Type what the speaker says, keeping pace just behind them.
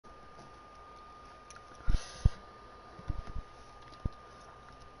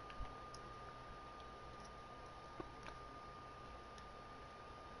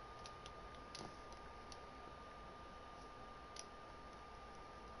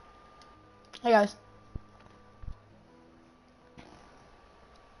Hey guys.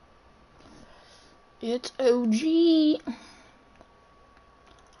 It's OG. Can you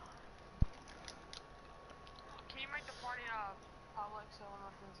make the party public so I'm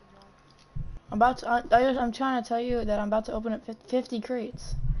not going to join? I'm trying to tell you that I'm about to open up 50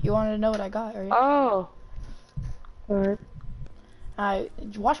 crates. You wanted to know what I got, right? Oh. Alright.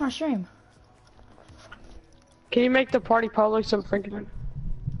 Watch my stream. Can you make the party public so Franklin?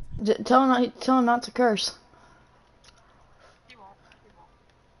 Tell him not to curse. He won't.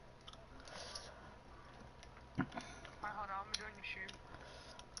 Alright, hold on, I'm doing your stream.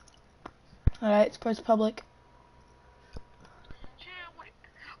 Alright, press public.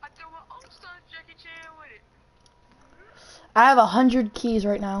 I threw my own son Jackie Chan with it. I have 100 keys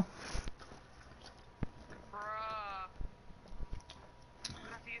right now. Bruh.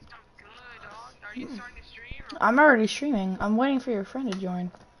 I think it's done good, dog. Are you starting to stream? Or I'm already streaming. I'm waiting for your friend to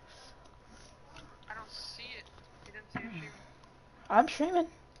join. I don't see it. He doesn't see you streaming. I'm streaming.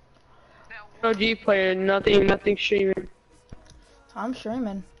 That OG player, nothing streaming. I'm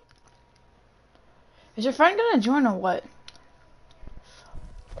streaming. Is your friend gonna join or what?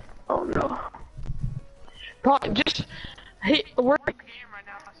 Oh no. Just we're in the game right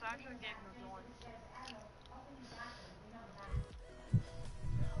now, so actually the game is going.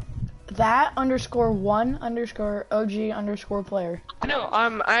 That _1_OG_player. I know,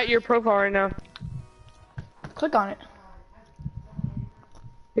 I'm at your profile right now. Click on it.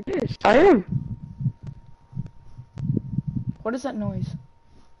 It is. I am. What is that noise?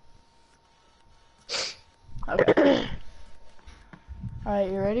 Okay.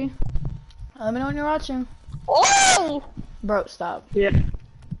 Alright, you ready? Let me know when you're watching. Oh! Bro, stop. Yeah.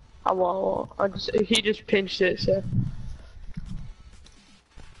 I won't. He just pinched it, so.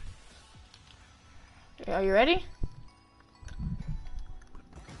 Are you ready?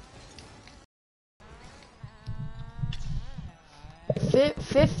 Fit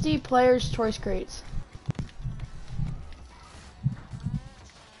 50 players choice crates.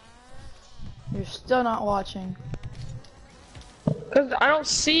 You're still not watching. Cause I don't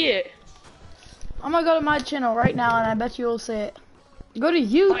see it. I'm gonna go to my channel right now and I bet you'll see it. Go to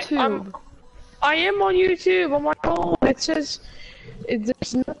YouTube. I am on YouTube. On my phone. It says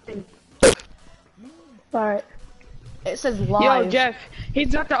there's nothing. Alright. It says live. Yo, Jeff,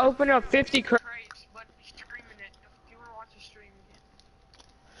 he's got to open up 50 crates, but he's streaming it. If you want to watch the stream again.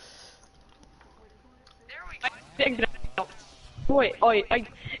 There we go. Wait,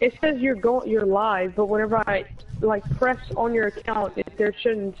 it says you're live, but whenever I like press on your account, there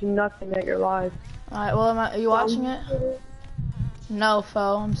shouldn't nothing that you're live. Alright, well, are you watching it? No,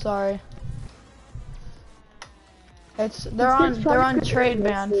 Fo, I'm sorry. They're on trade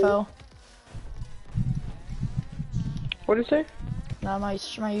ban, Fo. What did you say? No, my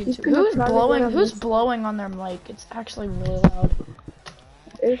YouTube. Who's blowing on their mic? It's actually really loud.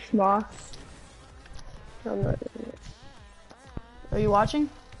 It's Moss. I'm not doing it. Are you watching?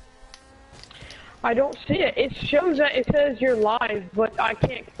 I don't see it. It shows that it says you're live, but I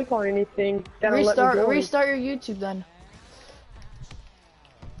can't click on anything that'll let me join. Restart your YouTube then.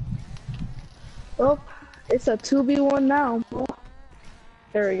 Oh, it's a 2v1 now.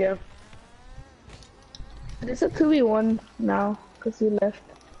 There we go. It's a 2v1 now, cause he left.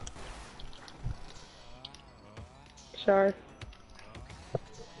 Sorry.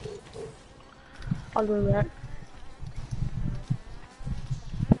 I'll do that.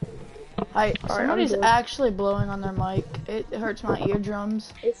 Somebody's actually blowing on their mic. It hurts my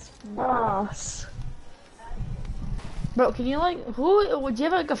eardrums. It's Moss. Bro, can you would you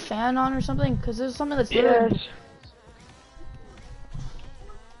have like a fan on or something? Cause there's something that's Yes.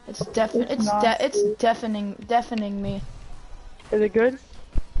 It's deafening me. Is it good?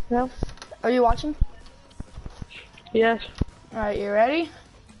 No. Are you watching? Yes. Alright, you ready?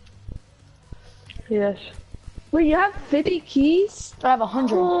 Yes. Wait, you have 50 keys? I have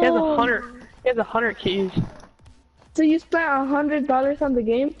 100. He has 100. He has 100 keys. So you spent $100 on the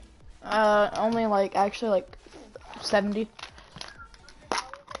game? Only actually 70.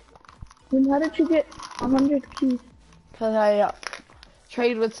 Then how did you get 100 keys? Cause I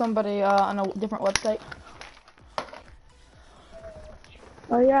traded with somebody on a different website.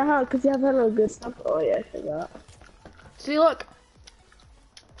 Oh yeah, huh? Cause you have a little good stuff. Oh yeah, I forgot. See, look.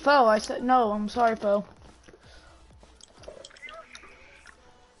 Fo, I said no. I'm sorry, Fo.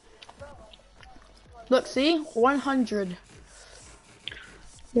 Look, see, 100.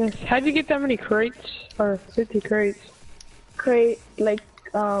 Yes. How'd you get that many crates? Or 50 crates? Crate,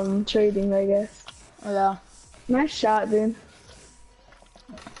 trading, I guess. Oh, yeah. Nice shot, dude.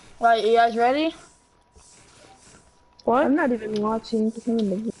 Right, you guys ready? What? I'm not even watching.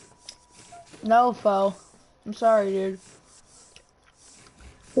 No, Fo. I'm sorry, dude.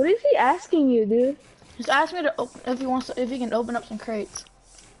 What is he asking you, dude? Just ask me to open if he wants to, if he can open up some crates.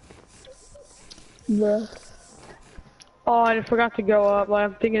 Bruh. Oh, I forgot to go up.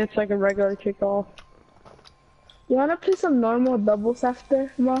 I'm thinking it's like a regular kickoff. You wanna play some normal doubles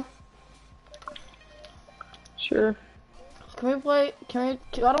after, Ma? Sure. Can we play? Why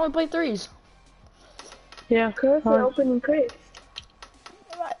don't we play threes? Yeah. Cause you're opening crates.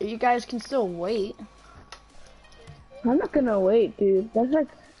 You guys can still wait. I'm not gonna wait, dude. That's like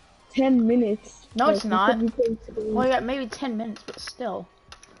 10 minutes. No, like, it's not. we could be playing today. Well, you got maybe 10 minutes, but still.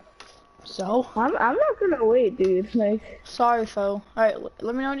 So? I'm not gonna wait, dude. Like, Sorry, Fo. Alright,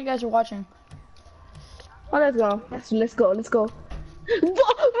 let me know when you guys are watching. oh, let's go. Let's go. Let's go.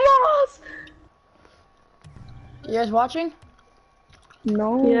 Moss! You guys watching?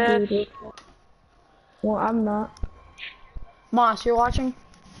 No, Yes. dude. Well, I'm not. Moss, you're watching?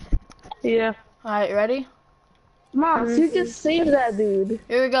 Yeah. Alright, you ready? Moss, you just saved that dude.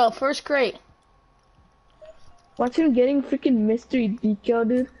 Here we go, first crate. Watch him getting freaking mystery decal,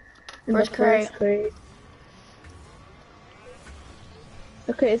 dude. In First the first crate.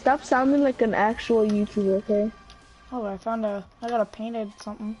 Okay, stop sounding like an actual YouTuber, okay? Oh, I got a painted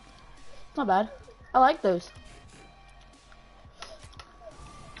something. Not bad. I like those.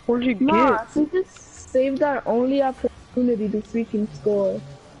 What did you get? Moss, you just saved our only opportunity to freaking score.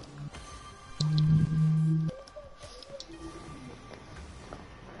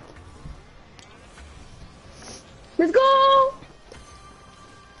 Let's go! Oh,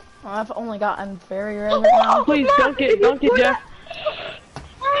 I've only gotten very rare right now. Please dunk it, Jeff.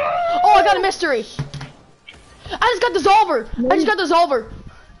 Oh, I got a mystery! I just got dissolver! I just got dissolver!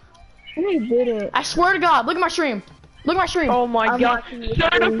 No, you didn't. I swear to God, look at my stream. Look at my stream. Oh my I'm god. watching this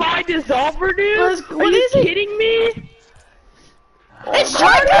Certified dissolver, dude? What Are you is it? kidding me? It's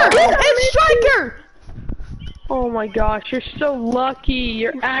Striker! It's Striker! Oh my gosh, you're so lucky.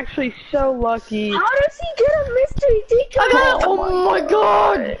 You're actually so lucky. How does he get a mystery decal? I got it! Oh my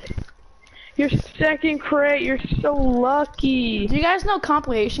God! Your second crate, you're so lucky. Do you guys know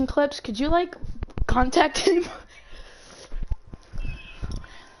compilation clips? Could you like contact him?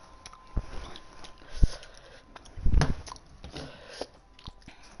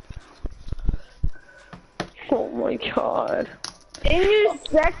 Oh my god. In your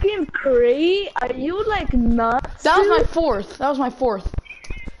second crate? Are you like nuts? That was my dude? fourth. That was my fourth.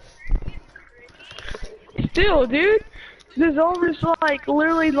 Still, dude. Dissolver's like,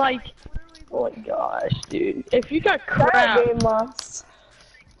 literally like, oh my gosh, dude. If you got That crap. game lost.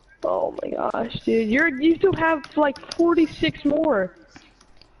 Oh my gosh, dude. You still have like 46 more.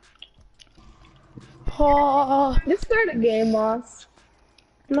 Oh, Just start a game, Moss.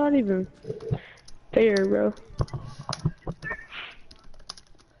 Not even fair, bro.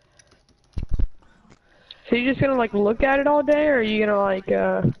 So you just gonna like look at it all day, or are you gonna like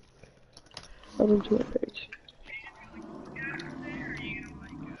open to a page?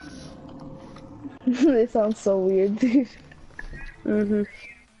 This sounds so weird, dude. Mhm.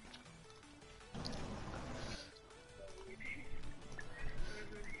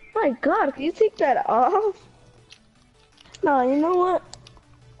 My God, can you take that off? No, you know what?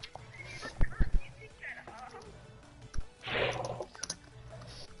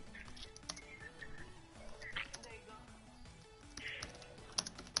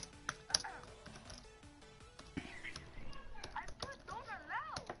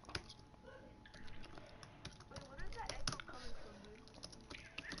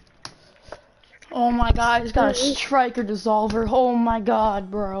 oh my God! I just got a Striker dissolver. Oh my God,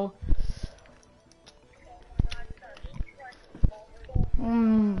 bro. Oh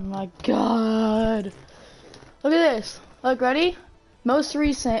my God. Look at this. Look, ready? Most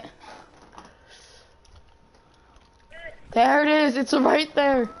recent. There it is. It's right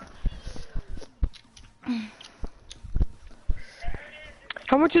there.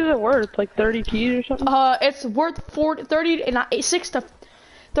 How much is it worth? Like 30 keys or something? It's worth 30 and 6 to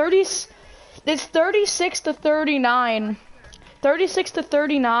 30. It's 36 to 39. 36 to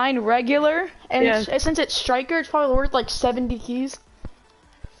 39 regular, and Yeah. since it's Striker, it's probably worth like 70 keys.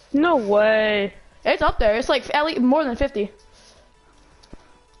 No way. It's up there. It's like at least more than 50.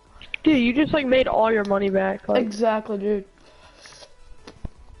 Dude, you just like made all your money back. Like, Exactly, dude.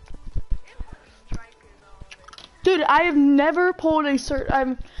 Dude, I have never pulled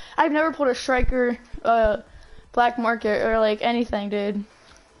I've never pulled a Striker, black market or like anything, dude.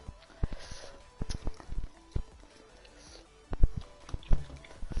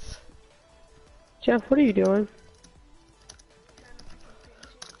 Jeff, what are you doing?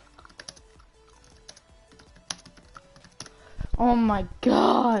 Oh my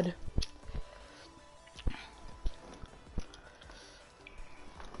God.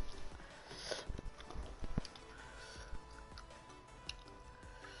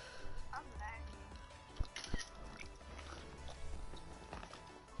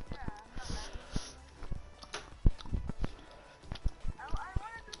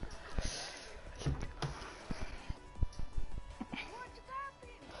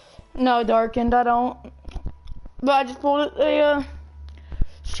 No, darkened, I don't. But I just pulled a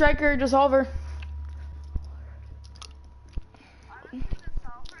striker dissolver.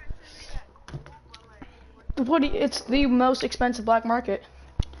 It's the most expensive black market.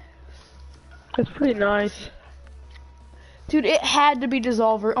 That's pretty nice. Dude, it had to be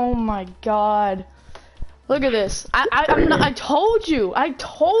dissolver. Oh my god. Look at this. I told you. I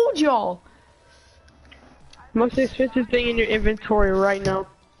told y'all. Most expensive thing in your inventory right now.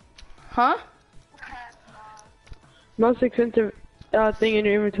 Huh? Most expensive thing in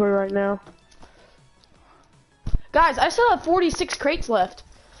your inventory right now. Guys, I still have 46 crates left.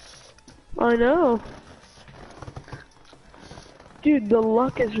 I know. Dude, the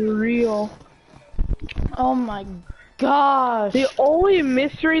luck is real. Oh my gosh. The only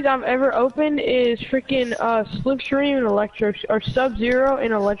mysteries I've ever opened is freaking Slipstream and Electro, or Sub-Zero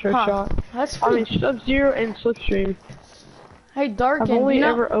and Electro Shock. That's pretty... Sub-Zero and Slipstream. Hey, Darkened, I've only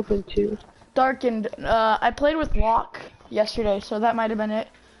ever opened 2. Darkened, I played with Locke yesterday, so that might have been it.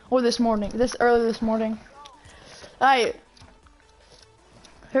 Or this morning. Early this morning. Alright.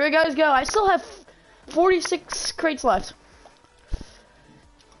 Here we guys go. I still have 46 crates left.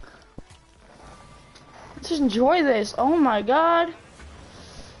 Let's just enjoy this. Oh my god.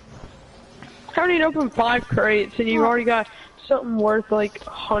 I haven't even opened 5 crates and you've already got something worth like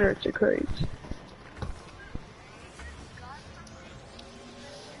hundreds of crates.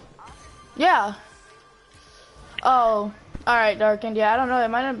 Yeah. Oh. Alright, Darkened. Yeah, I don't know. It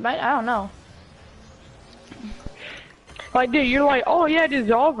might I don't know. Like, dude, you're like, oh yeah,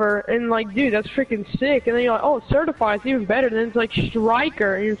 Dissolver, and like, dude, that's freaking sick. And then you're like, oh, Certified, it's even better. And then it's like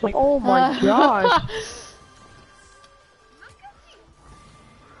Striker, and you're just like, oh my gosh.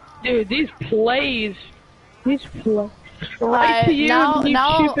 Dude, these plays. Right to you, now,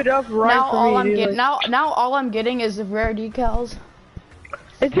 you chip it up right now for all me, I'm dude. getting, now all I'm getting is the rare decals.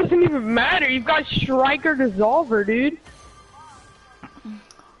 It doesn't even matter. You've got Striker Dissolver, dude.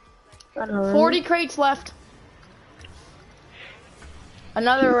 40 crates left.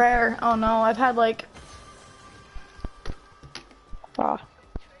 Another rare. Oh no, I've had like... Ah.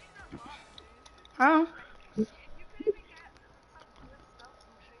 I don't know.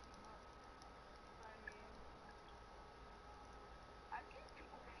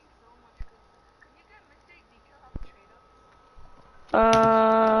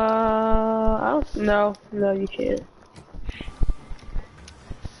 I don't know. No, you can't.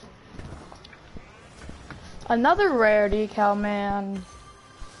 Another rare decal, man.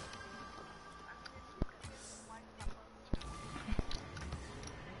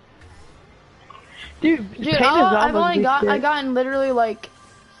 Dude, I've only gotten literally like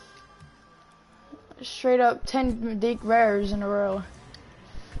straight up 10 deek rares in a row.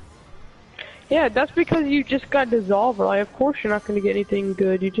 Yeah, that's because you just got Dissolver. Like, of course you're not gonna get anything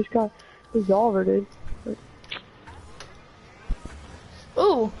good. You just got Dissolver, dude.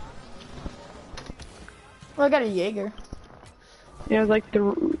 Ooh. Well, I got a Jaeger. Yeah, it was like that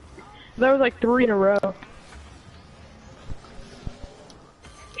was like 3 in a row.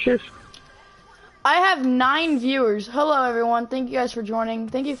 Cheers. I have 9 viewers. Hello, everyone. Thank you guys for joining.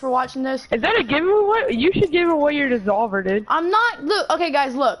 Thank you for watching this. Is that a giveaway? You should give away your Dissolver, dude. I'm not. Look, okay,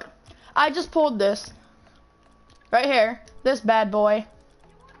 guys, look. I just pulled this. Right here. This bad boy.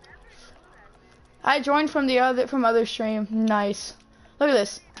 I joined from other stream. Nice. Look at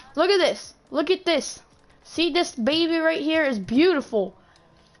this. Look at this. Look at this. See this baby right here is beautiful.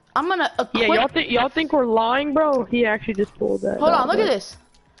 I'm gonna equip. Yeah, y'all think we're lying, bro? He actually just pulled that. Hold on, look at this.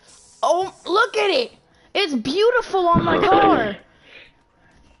 Oh, look at it. It's beautiful on my car.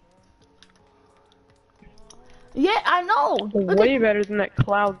 Yeah, I know. Way better than that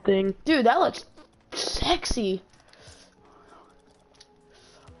cloud thing. Dude, that looks sexy.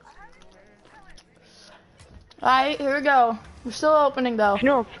 Alright, here we go. We're still opening though. You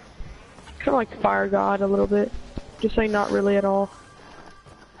know, kind of like Fire God a little bit. Just like not really at all.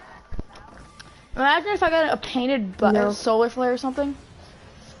 Imagine if I got a painted solar flare or something.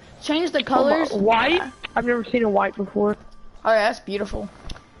 Change the colors. White? I've never seen a white before. Oh yeah, that's beautiful.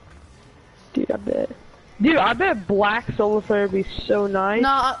 Dude, I bet. Dude, I bet black solar flare would be so nice.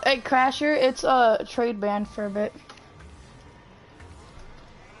 No, at Crasher, it's a trade ban for a bit.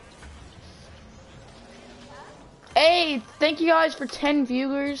 Hey, thank you guys for 10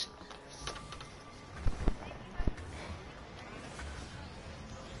 viewers.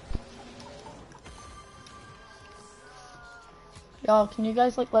 Y'all, can you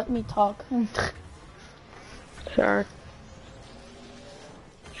guys like let me talk? Sorry.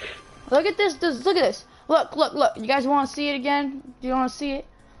 Look at this, look at this. Look, look, look. You guys want to see it again? Do you want to see it?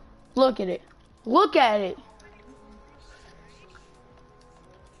 Look at it. Look at it.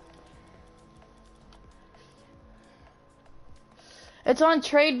 It's on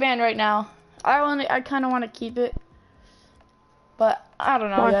trade ban right now. I kind of want to keep it, but I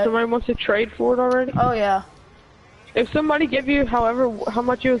don't know yet. Somebody wants to trade for it already? Oh yeah. If somebody gave you how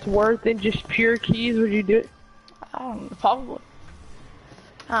much it was worth in just pure keys, would you do it? I don't know, probably.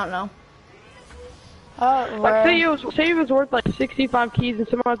 I don't know. Like say it was worth like 65 keys and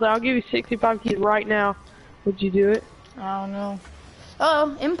somebody was like, I'll give you 65 keys right now. Would you do it? I don't know.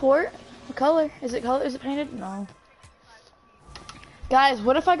 Oh, import. What color? Is it color? Is it painted? No. Guys,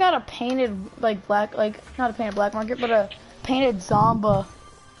 what if I got a painted like black, like not a painted black market, but a painted Zomba?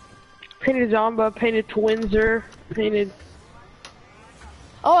 Painted Zomba, painted Twinser, painted.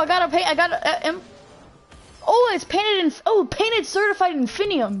 Oh, I got a paint. I got a. Oh, it's painted in. Oh, painted certified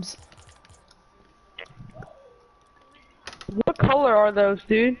Infiniums. What color are those,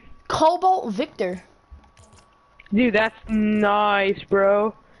 dude? Cobalt Victor. Dude, that's nice,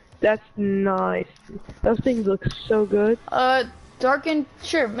 bro. That's nice. Those things look so good. Darkened.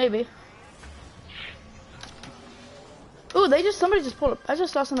 Sure, maybe. Ooh, somebody just pulled I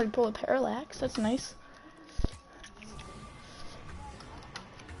just saw somebody pull a parallax. That's nice.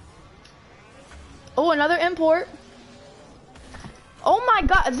 Oh, another import. Oh my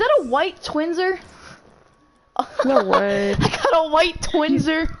god, is that a white Twinser? No way. I got a white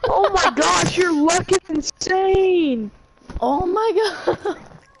Twinser. Oh my gosh, your luck is insane. Oh my god.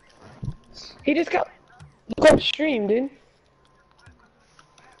 He just got look on stream, dude.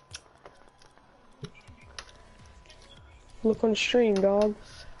 Look on stream, dog.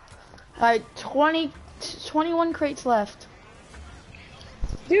 Alright, 21 crates left.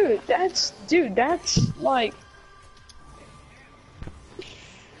 Dude, that's like.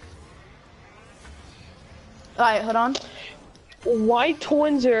 Alright, hold on. White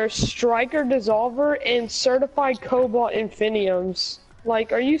Twinser, Striker Dissolver, and Certified Cobalt Infiniums.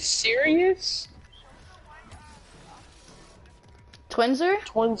 Like, are you serious? Twinser?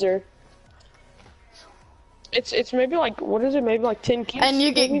 Twinser. It's maybe like, what is it, maybe like 10 keys? And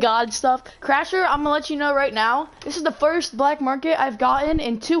you get god stuff. Crasher, I'm gonna let you know right now, this is the first black market I've gotten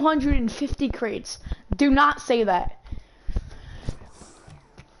in 250 crates. Do not say that.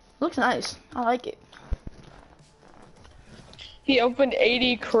 Looks nice. I like it. He opened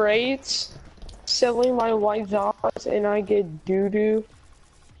 80 crates, selling my white Zots, and I get doo-doo.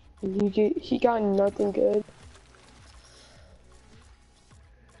 And he got nothing good.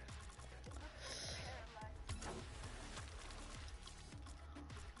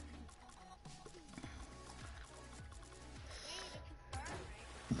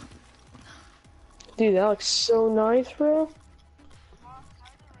 Dude, that looks so nice, bro.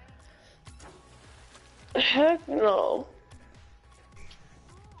 Heck no.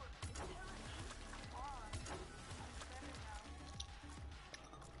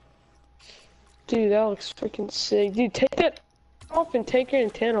 Dude, that looks freaking sick. Dude, take that off and take your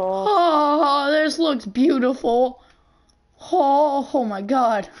antenna off. Oh, this looks beautiful. Oh my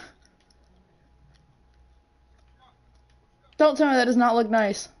god. Don't tell me that does not look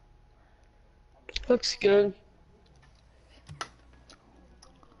nice. Looks good.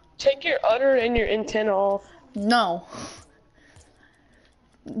 Take your udder and your antenna off. No.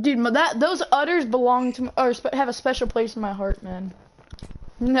 Dude, those udders belong to or have a special place in my heart, man.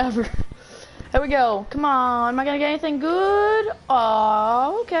 Never. Here we go. Come on. Am I gonna get anything good?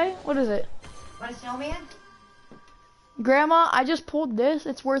 Oh, okay. What is it? Want a snowman? Grandma, I just pulled this.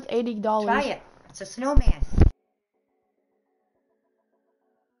 It's worth $80. Try it. It's a snowman.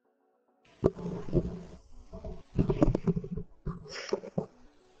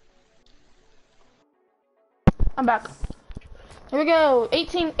 I'm back. Here we go.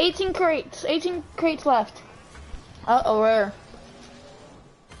 18 crates. 18 crates left. Uh-oh, rare.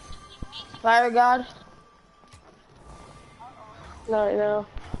 Fire God. Not right now.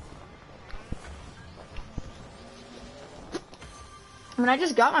 I mean, I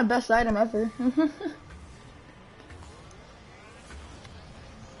just got my best item ever.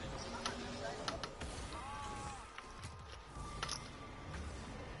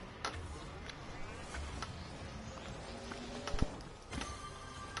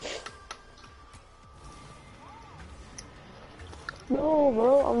 No,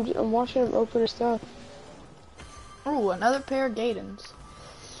 bro. I'm watching him open his stuff. Ooh, another pair of Gaydens.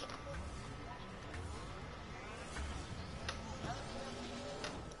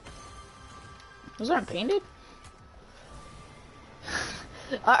 Was that painted?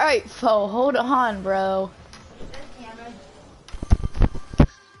 Alright, so hold on, bro.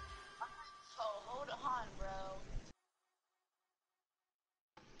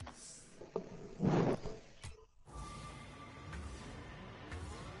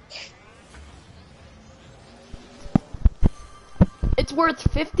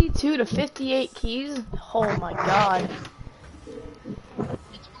 worth 52 to 58 keys. Oh my god.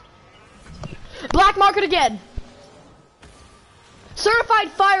 Black market again.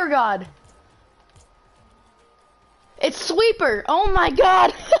 Certified fire god. It's sweeper. Oh my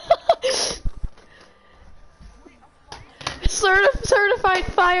god. Certified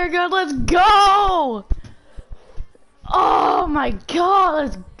fire god. Let's go. Oh my god.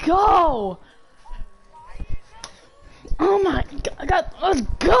 Let's go. Oh my god. Let's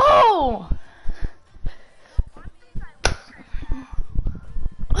go.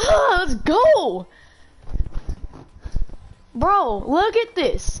 Let's go. Bro, look at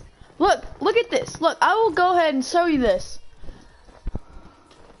this. Look at this. Look, I will go ahead and show you this.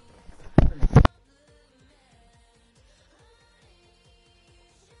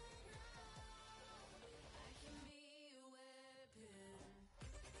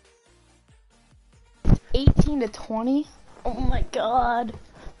 $18 to $20. Oh my god.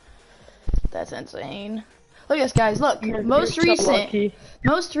 That's insane. Look at this, guys. Look, most recent. Hey,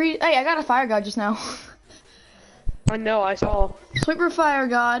 I got a fire god just now. I know, I saw. Sweeper fire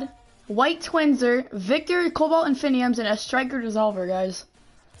god, white twinser, Victor Cobalt Infiniums, and a striker dissolver, guys.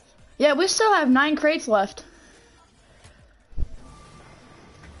 Yeah, we still have 9 crates left.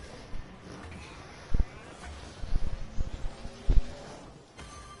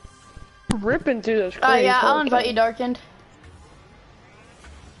 Ripping through those crates. Oh yeah, I'll invite you, Darkened.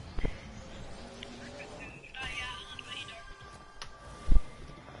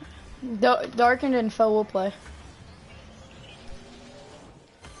 Darkened and Foe will play.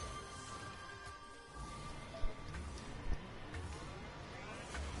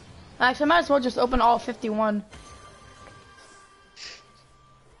 Actually, I might as well just open all 51.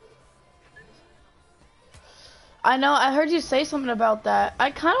 I know, I heard you say something about that. I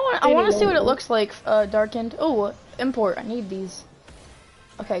kind of want to see what it looks like, Darkened. Oh, import, I need these.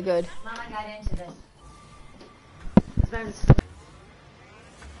 Okay, good. Mama got into this.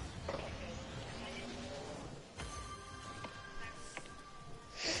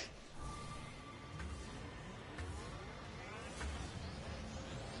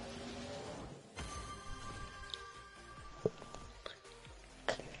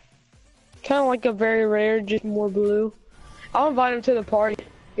 Kind of like a very rare, just more blue. I'll invite him to the party.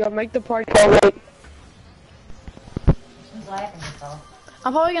 Y'all make the party alright. She's laughing herself.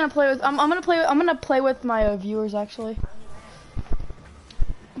 I'm probably gonna play with. I'm gonna play with my viewers actually.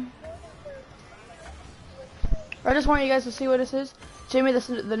 I just want you guys to see what this is. Jimmy, this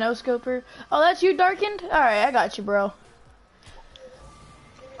is the no scoper. Oh, that's you, Darkened. All right, I got you, bro.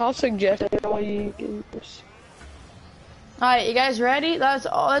 I'll suggest it while you can just... All right, you guys ready? That's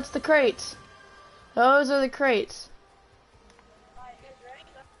all. That's the crates. Those are the crates.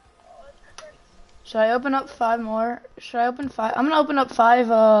 Should I open up 5 more? Should I open 5? I'm gonna open up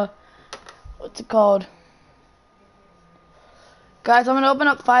 5. What's it called? Guys, I'm gonna open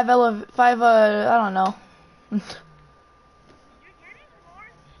up 5. I don't know.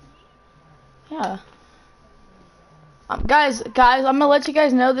 Yeah. Guys, I'm gonna let you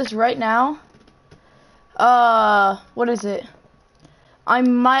guys know this right now. What is it? I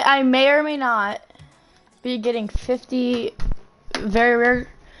may or may not be getting 50 very rare,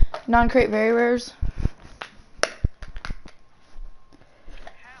 non-crate very rares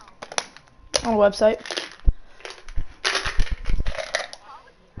on a website.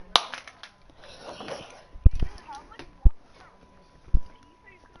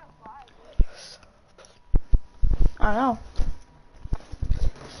 I know.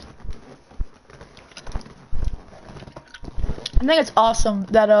 I think it's awesome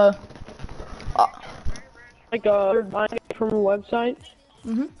that Like buying it from a website.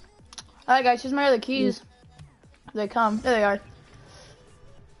 Alright guys, here's my other keys. They come. There they are.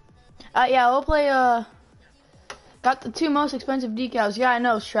 Yeah, we'll play got the 2 most expensive decals. Yeah, I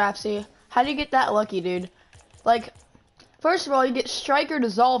know, Strapsy. How do you get that lucky, dude? Like, first of all, you get Striker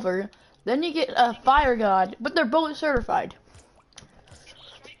Dissolver, then you get a Fire God, but they're both certified.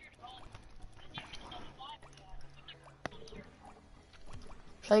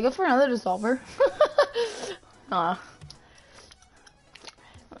 Should I go for another Dissolver?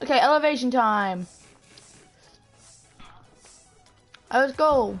 Okay, elevation time. Let's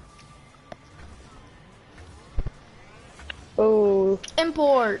go. Oh.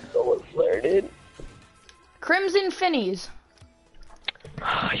 Import. So flirted. Crimson Finnies.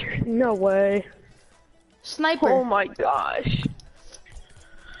 Oh, no way. Sniper. Oh my gosh.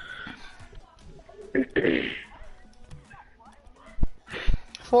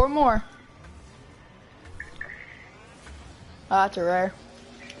 4 more. Oh, that's a rare.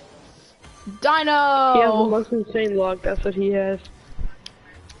 Dino! He has the most insane luck, that's what he has.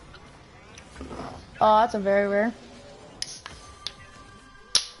 Oh, that's a very rare.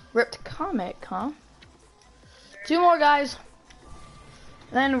 Ripped comic, huh? 2 more guys.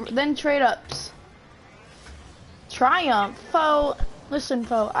 Then trade ups. Triumph, foe. Listen,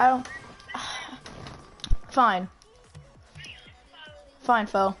 foe. I don't. Fine. Fine,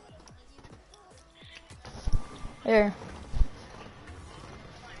 foe. Here.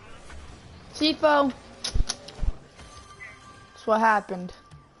 See, foe. That's what happened.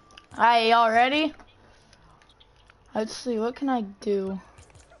 Alright, y'all ready? Let's see. What can I do?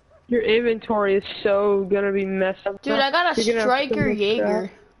 Your inventory is so gonna be messed up. Dude, I got a You're gonna have so striker much Jaeger.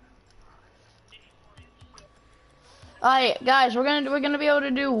 crap. Alright, guys, we're gonna be able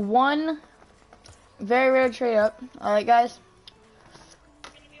to do 1 very rare trade up. Alright, guys.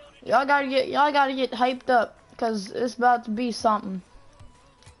 Y'all gotta get hyped up, cause it's about to be something.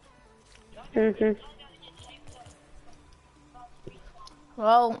 Mhm.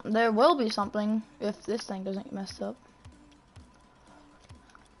 Well, there will be something if this thing doesn't get messed up.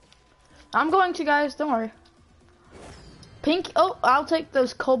 I'm going to, guys, don't worry. Pink, oh, I'll take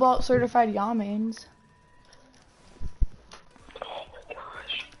those Cobalt certified Yamens. Oh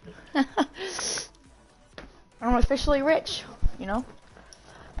my gosh. I'm officially rich, you know?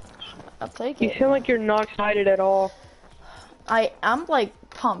 I'll take You it. sound like you're not excited at all. I'm like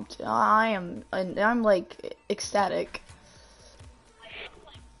pumped. I'm like ecstatic.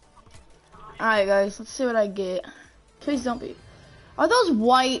 Alright guys, let's see what I get. Please don't be. Are those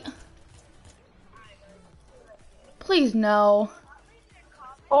white? Please no.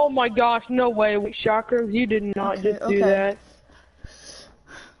 Oh my gosh, no way. Chakras, you did not Okay, just do okay. that.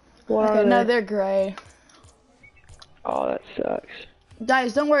 What Okay, are no, they? they're gray. Oh, that sucks.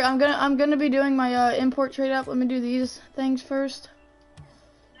 Guys, don't worry. I'm gonna be doing my import trade up. Let me do these things first.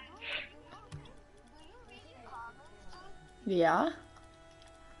 Yeah.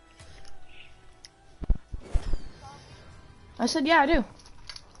 I said yeah, I do.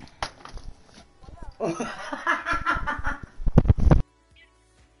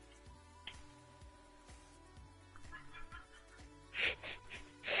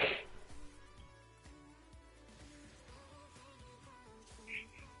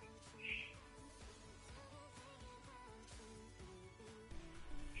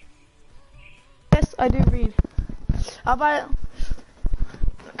 Yes, I do read. I'll buy it.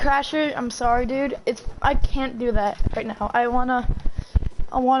 Crasher, I'm sorry, dude. I can't do that right now. I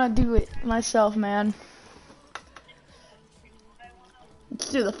wanna do it myself, man. Let's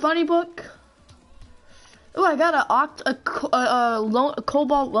do the funny book. Oh, I got a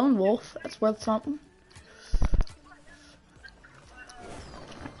Cobalt Lone Wolf. That's worth something.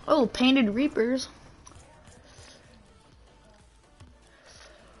 Oh, Painted Reapers.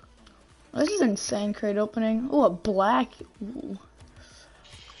 This is insane crate opening. Oh, a black. Ooh.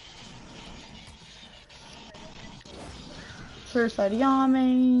 Certified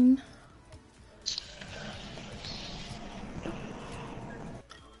Yamen.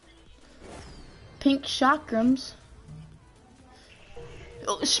 Pink Chakrams.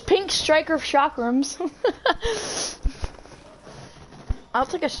 Oh, pink Striker Chakrams. I'll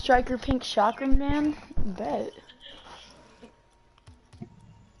take a Striker Pink Chakram, man. Bet.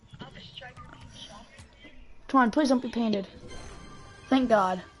 Come on, please don't be painted. Thank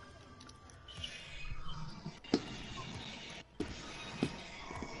God.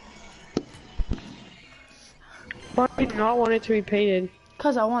 Why do you not want it to be painted?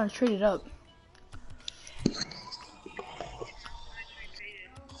 Cause I want to treat it up.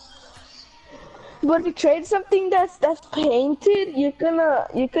 But to trade something that's painted, you're gonna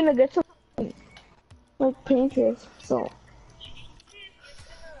get some like painted. So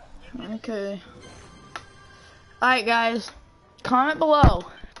Okay. Alright guys, comment below.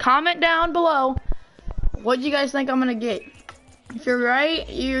 Comment down below. What do you guys think I'm gonna get? If you're right,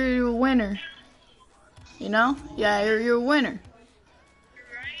 you're a winner. You know? Yeah, you're a winner.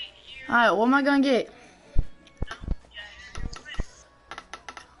 Alright, what am I gonna get?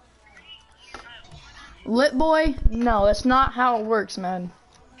 Lit boy? No, that's not how it works, man.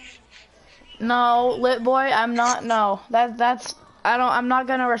 No, lit boy, I'm not. No, I'm not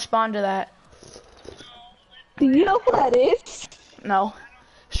gonna respond to that. do you know who that is? No.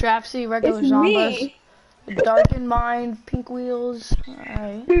 Strapsy, regular It's Zombas, me. Darkened Mind, Pink Wheels.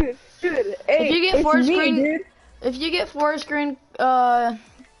 Alright. Dude, hey, If you get it's forest me, green, dude. if you get forest green,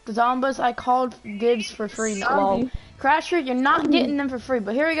 Zombas, I called dibs for free. Lol. Zombie. Crasher, you're not getting them for free,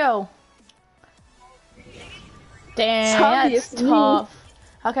 but here we go. Damn, Zombie that's is me. tough.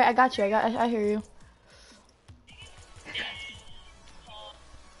 Okay, I got you. I hear you.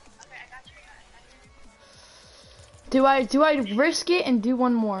 Do I risk it and do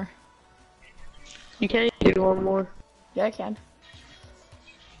one more? You can't do one more. Yeah, I can.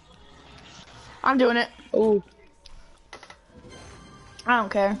 I'm doing it. Oh. I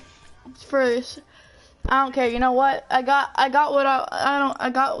don't care. It's first. I don't care. You know what? I got what I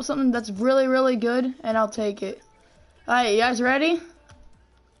got something that's really, really good, and I'll take it. All right, you guys ready?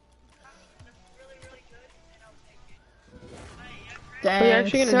 Dang,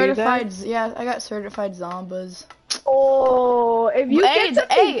 actually gonna certified. Yeah, I got certified zombies. Oh, if you get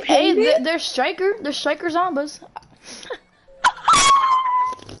something painted, they're striker zombies.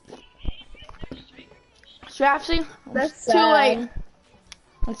 Strapsy, that's too late.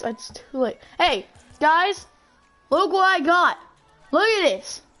 It's too late. Hey, guys, look what I got. Look at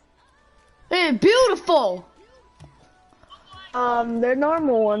this. It's beautiful. They're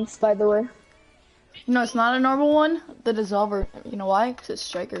normal ones, by the way. No, it's not a normal one. The dissolver. You know why? Because it's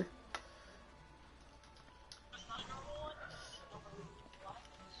striker.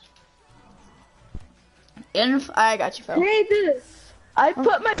 I got you, Phil. Hey, dude. I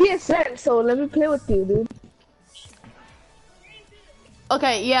put my PSN, so let me play with you, dude.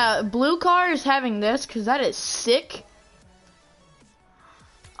 Okay, yeah, blue car is having this because that is sick.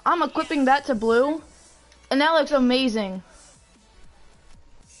 I'm equipping that to blue, and that looks amazing.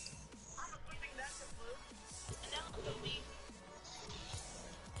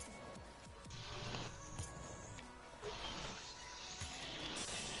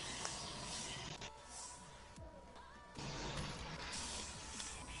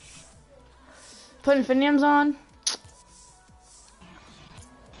 Put infiniums on.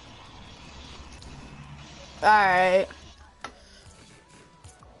 Alright.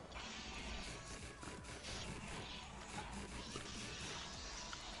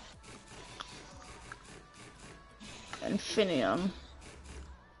 Infinium.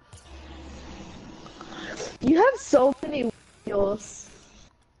 You have so many wheels.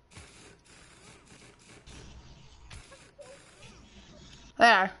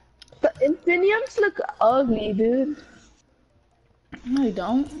 There. The infiniums look ugly, dude. No, you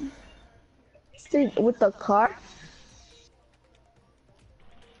don't. Stay with the car.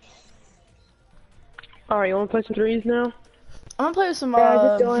 Alright, you wanna play some threes now? I'm gonna play with some Yeah,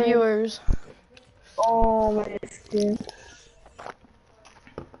 just join. viewers. Oh my skin.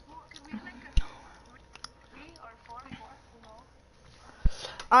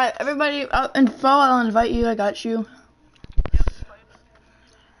 Alright, everybody, info, I'll invite you, I got you.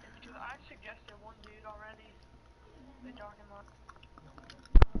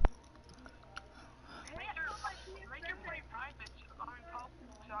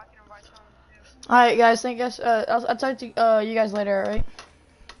 Alright, guys, thank you guys. I'll talk to you guys later, alright?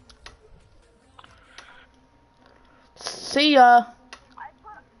 See ya.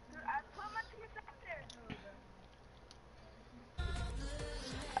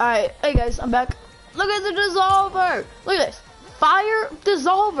 Alright, hey guys, I'm back. Look at the dissolver. Look at this. Fire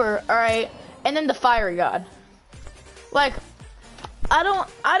dissolver, alright? And then the fire god. Like, I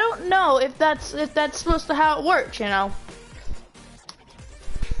don't know if that's supposed to how it works, you know.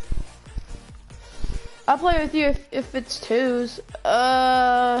 I'll play with you if it's twos.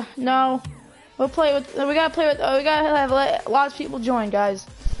 No. We'll play with, we gotta have lots of people join, guys.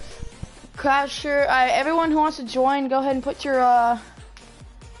 Crasher, everyone who wants to join, go ahead and put your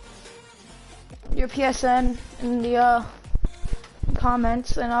PSN in the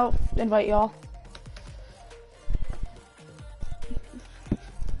comments, and I'll invite y'all.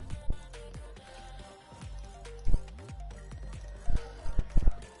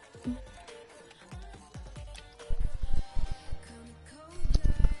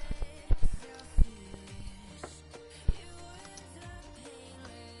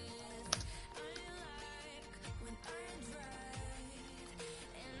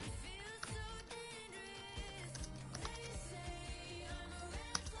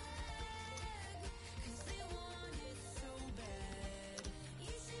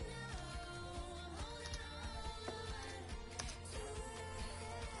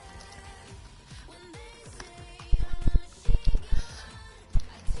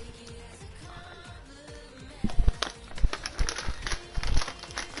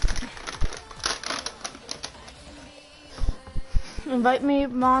 Invite me,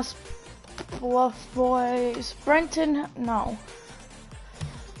 Moss, Bluff Boys, Brenton. No.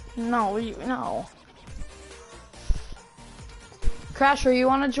 No. Crasher, you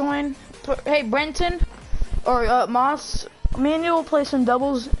want to join? Hey, Brenton or Moss. Me and you will play some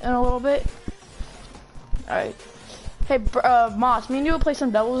doubles in a little bit. All right. Hey, Moss. Me and you will play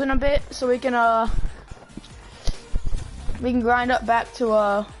some doubles in a bit, so we can grind up back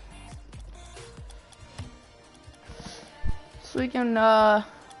to so we can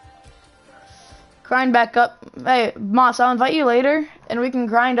grind back up. Hey, Moss, I'll invite you later, and we can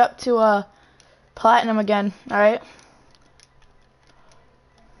grind up to platinum again. All right.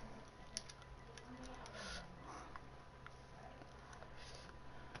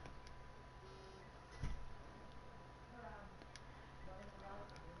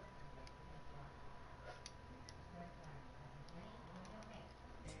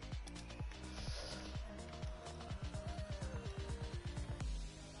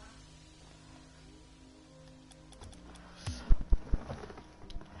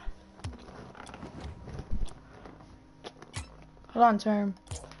 Hold on, term.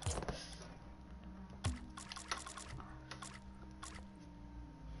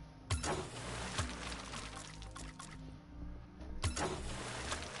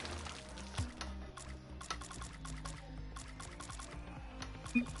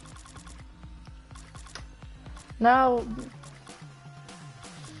 No.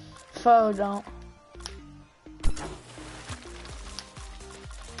 Foe, don't.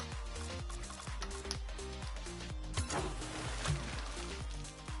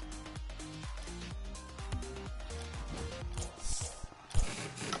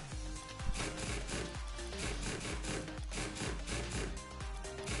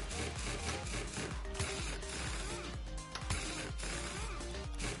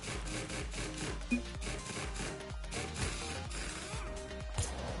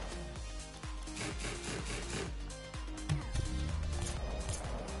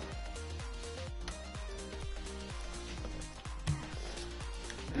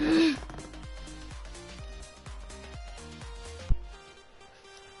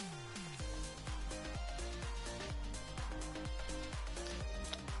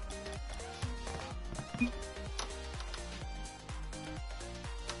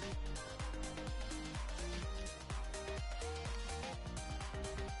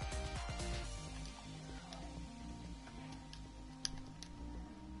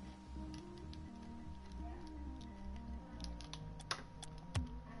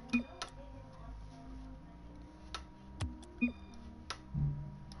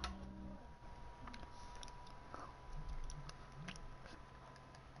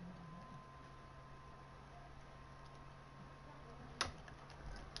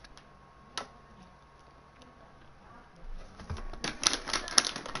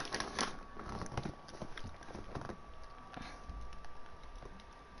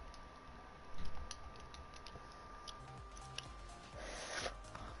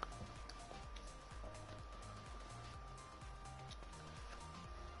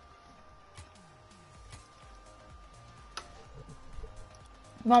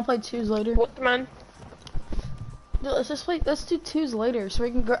 You wanna play twos later? What, man? Dude, let's just play. Let's do twos later, so we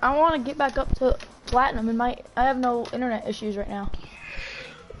can. I want to get back up to platinum, and I have no internet issues right now.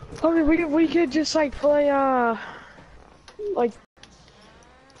 I mean, we could just like play like.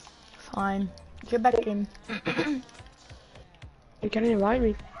 Fine. Get back in. You can't invite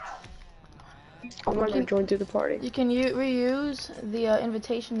me. I'm not gonna join through the party. You can reuse the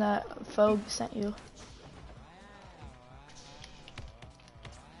invitation that Fogue sent you.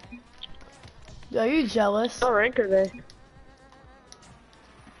 Are you jealous? What rank are they?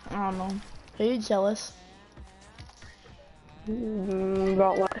 I don't know. Are you jealous?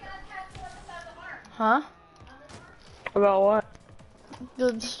 About what? Huh? About what?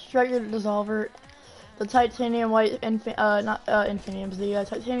 The striker dissolver, the titanium white not infiniums, the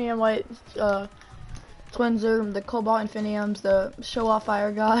titanium white twinser, the cobalt infiniums, the show off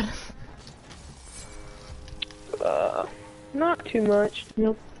fire god. Not too much.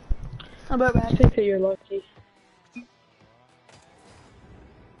 Nope. How about I that? think that you're lucky.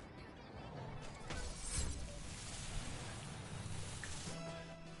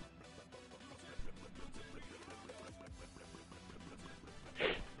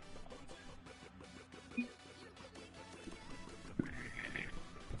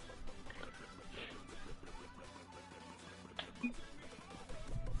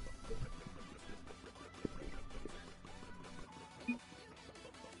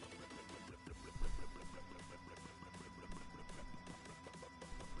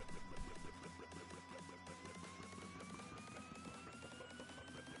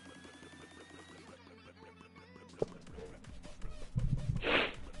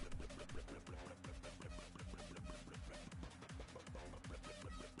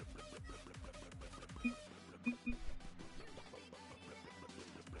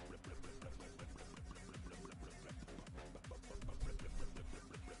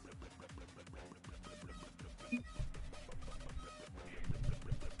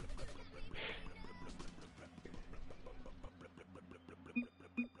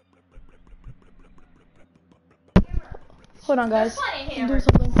 Hold on, guys. There's plenty I'm here. doing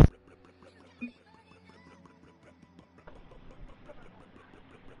something.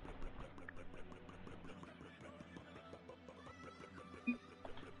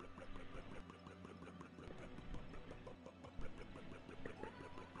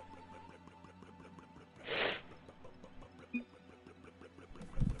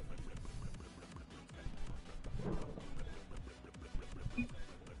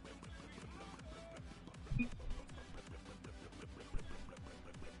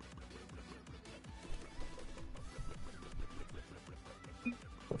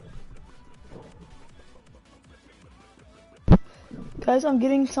 Guys, I'm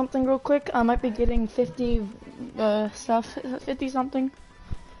getting something real quick. I might be getting 50 stuff, 50 something.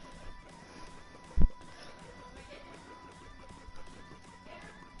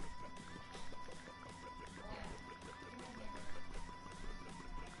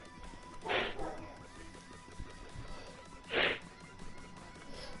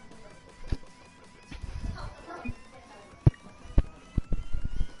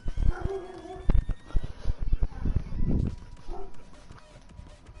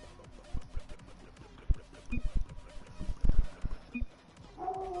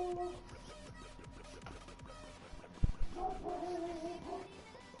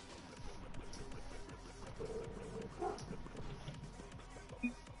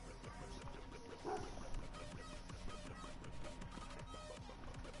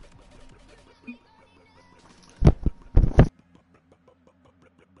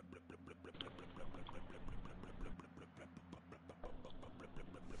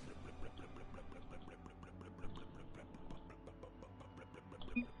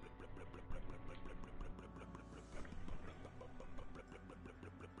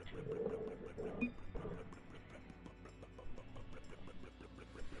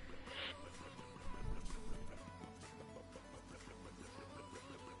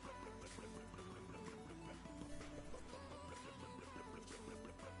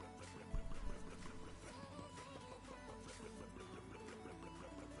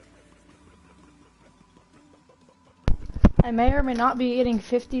 I may or may not be getting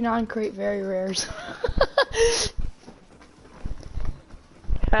 50 non-crate very rares.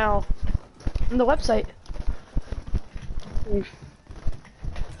 How? On the website.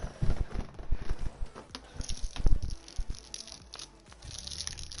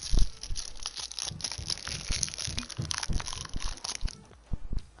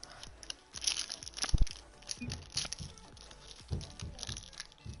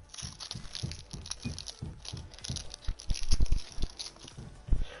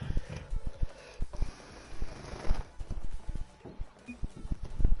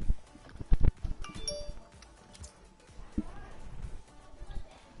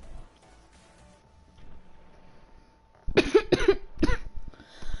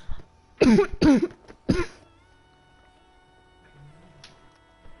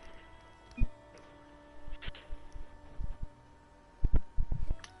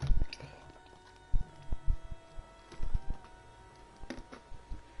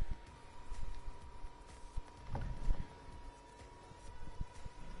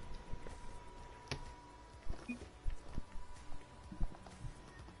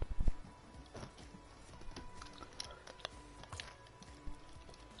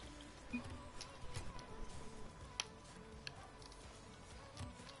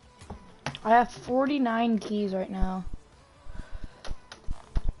 I have 49 keys right now.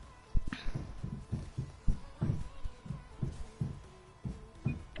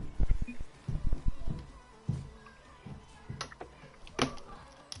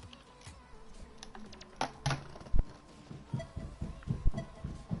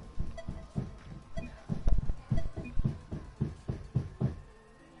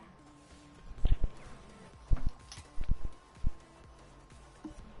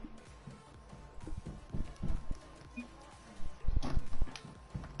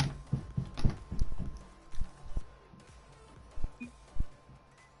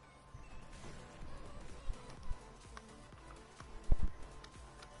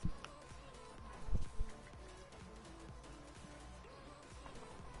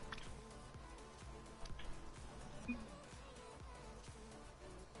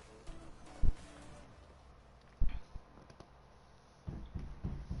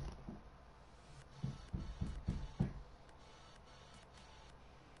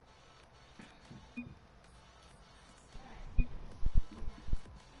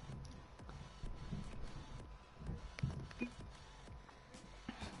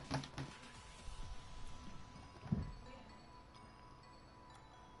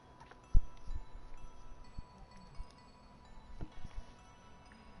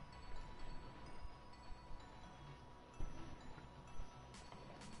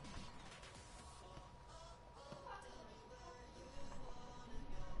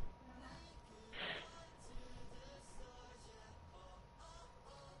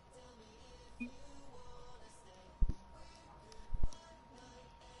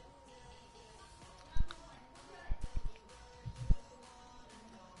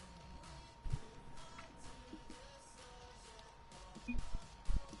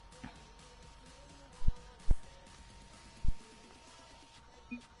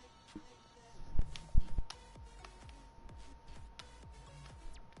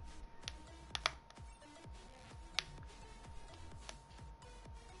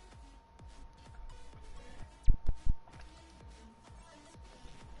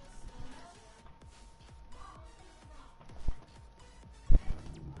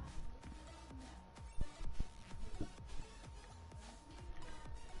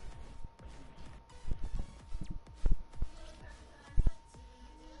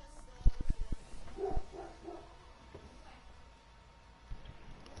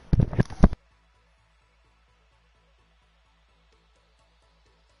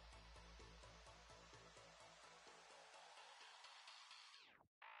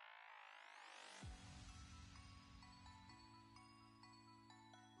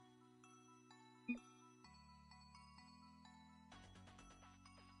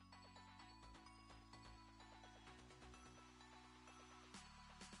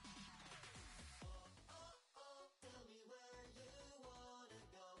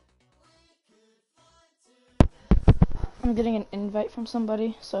 I'm getting an invite from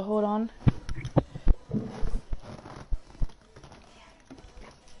somebody, so hold on.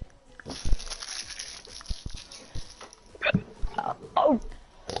 Oh.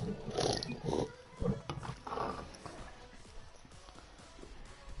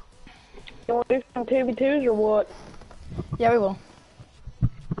 You want to do some 2v2s or what? Yeah, we will.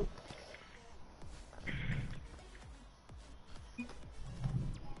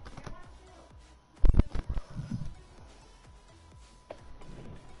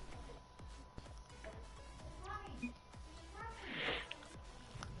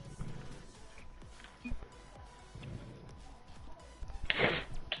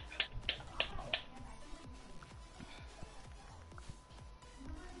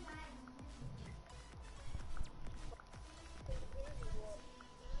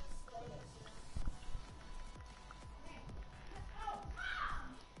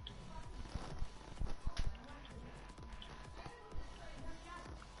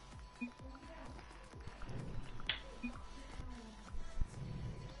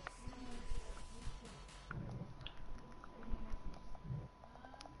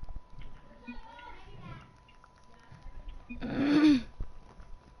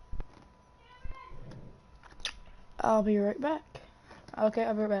 I'll be right back. Okay,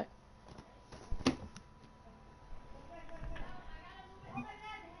 I'll be right back.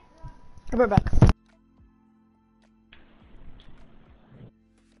 I'll be right back.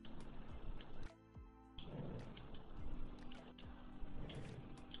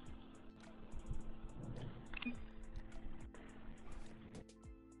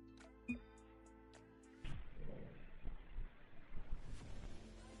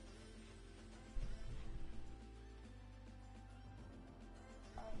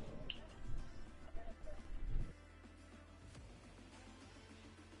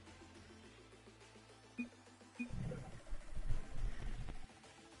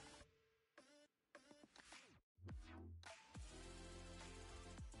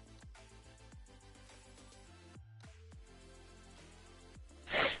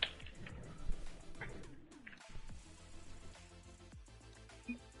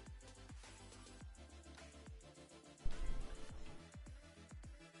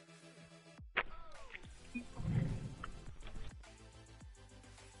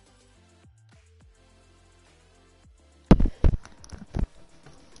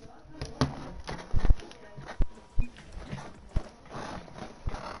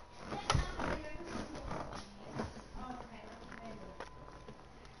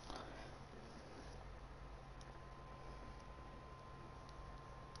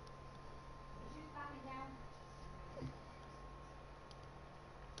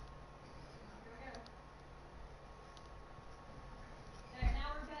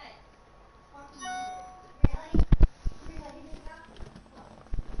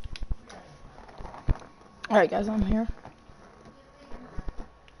 Alright guys, I'm here.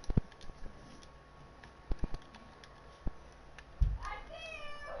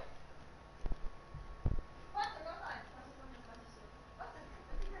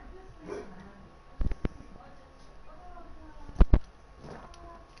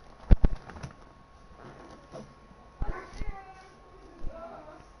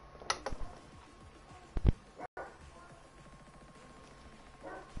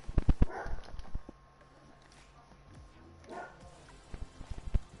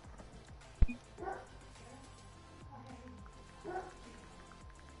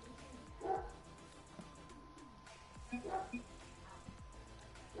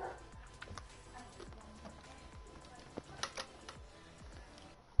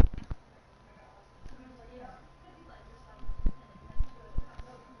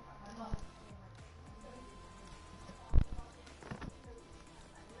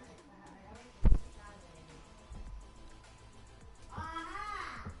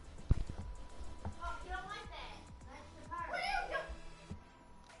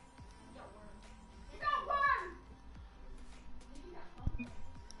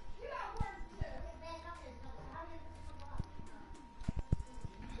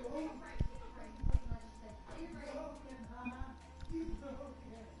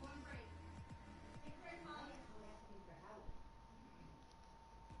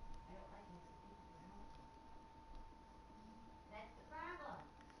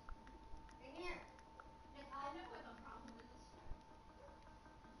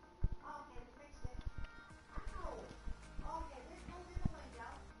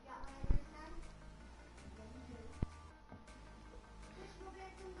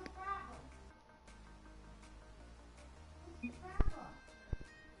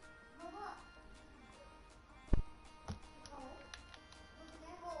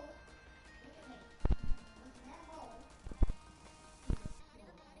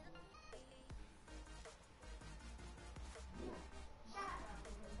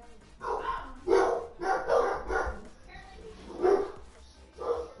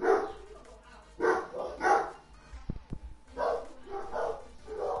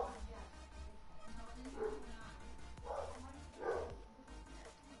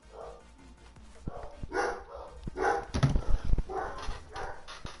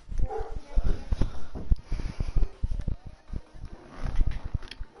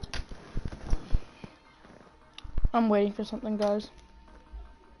 I'm waiting for something, guys.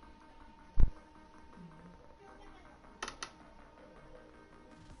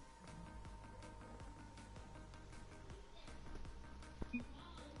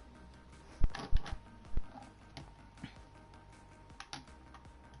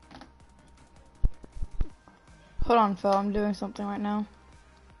 Hold on, Phil. I'm doing something right now.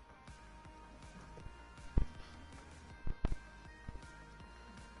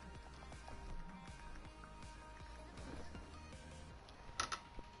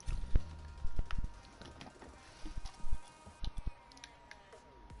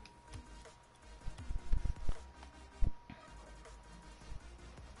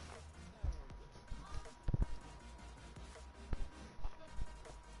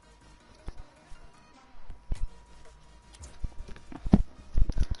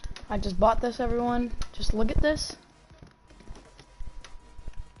 I just bought this, everyone. Just look at this.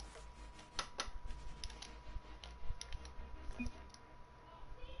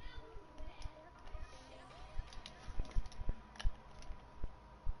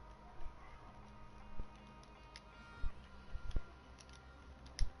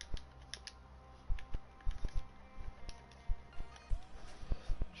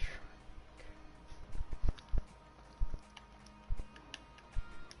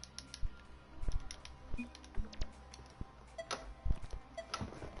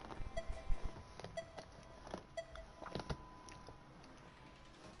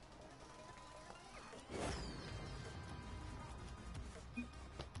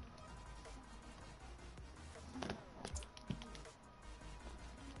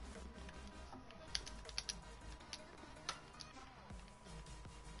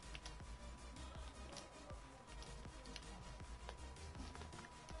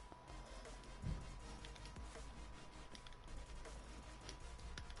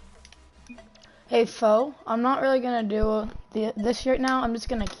 Hey, Fo, I'm not really gonna do this right now. I'm just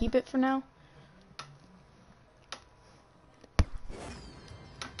gonna keep it for now.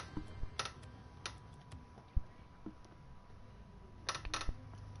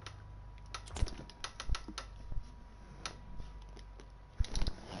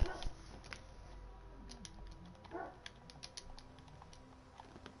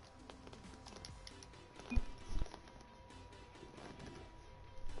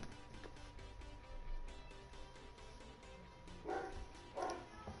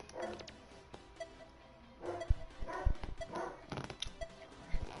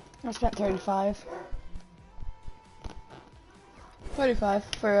 I spent 35. 35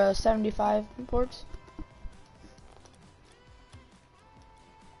 for 75 imports.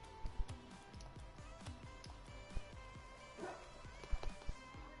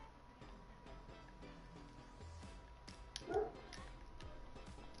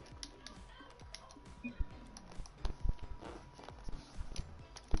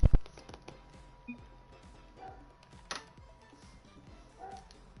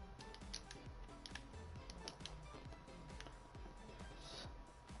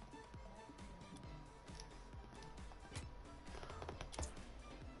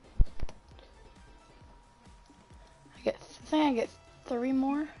 I think I get 3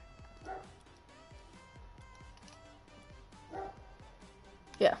 more.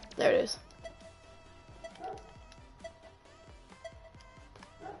 Yeah, there it is.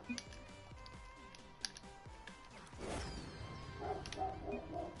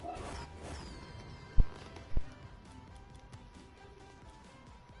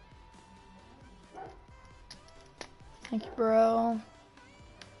 Thank you, bro.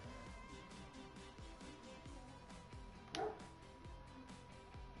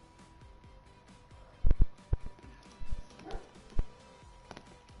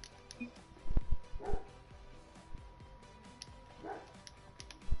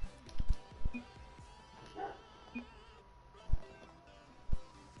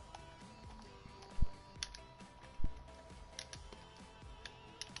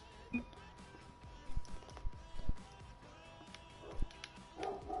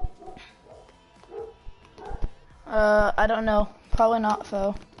 I don't know. Probably not,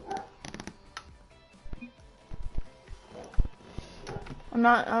 Fo. I'm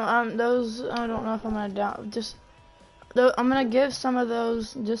not, those, I don't know if I'm gonna I'm gonna give some of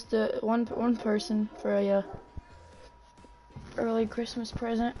those just to one person for a early Christmas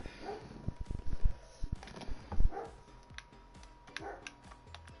present.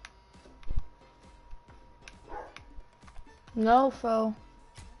 No, Fo.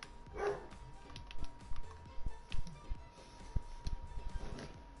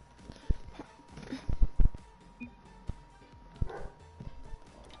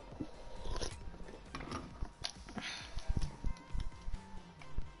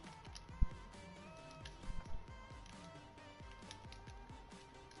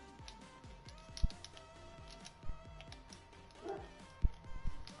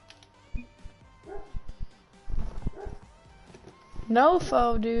 No,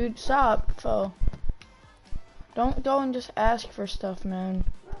 Fo, dude. Stop, Fo. Don't go and just ask for stuff, man.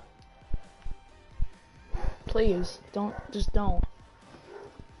 Please, don't. Just don't.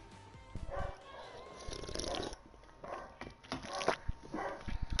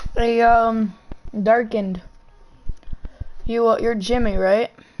 Hey, Darkened. You're Jimmy,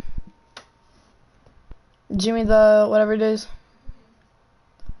 right? Jimmy the whatever it is.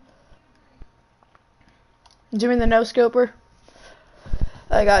 Jimmy the no-scoper.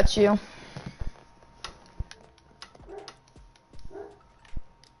 I got you.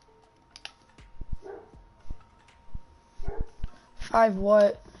 Five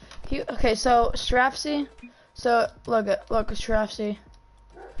what? Okay, so Strapsy. So look Strapsy.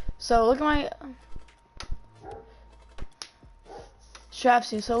 So look at my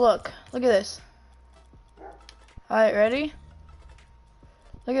Strapsy. So look at this. All right, ready?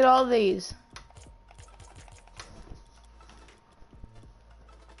 Look at all these.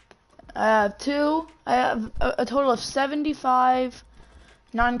 I have a total of 75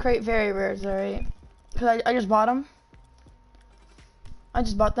 non-crate very rares. All right, because I just bought them. I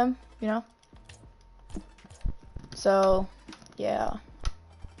just bought them, you know. So, yeah.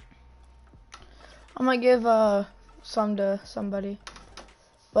 I'm gonna give some to somebody.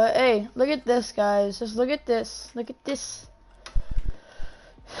 But hey, look at this, guys. Just look at this. Look at this.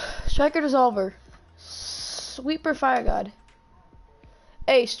 Striker Dissolver. Sweeper Fire God.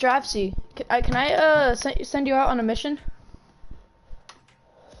 Hey, Strapsy. Can I send you out on a mission?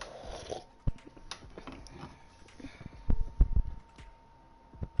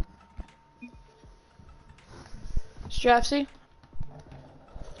 Strapsy?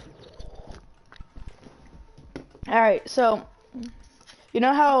 Alright, so you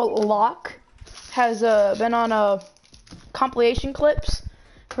know how Locke has been on compilation clips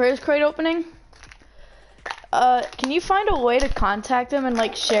for his crate opening? Can you find a way to contact him and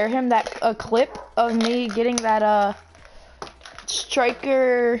like share him that a clip of me getting that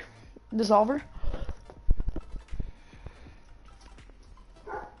Striker Dissolver?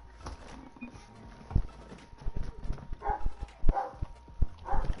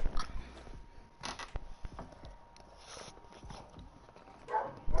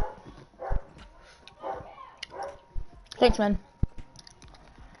 Thanks, man.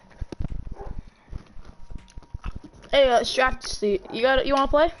 Hey, Strapsy, you wanna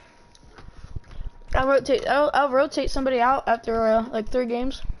play? I'll rotate somebody out after like 3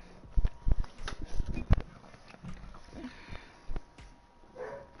 games.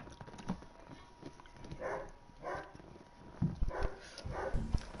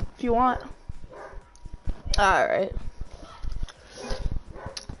 If you want. All right.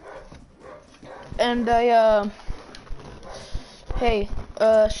 And hey,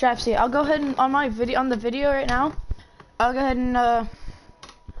 Strapsy, I'll go ahead and on the video right now. I'll go ahead and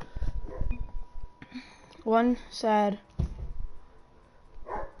one sad.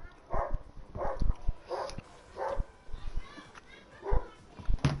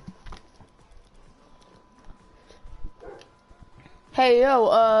 Hey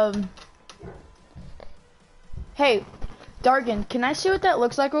hey, Dargan, can I see what that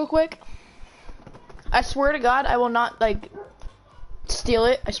looks like real quick? I swear to God, I will not like steal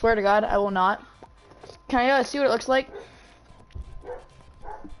it. I swear to God, I will not. Can I see what it looks like?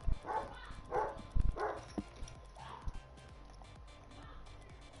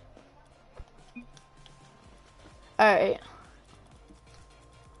 Alright.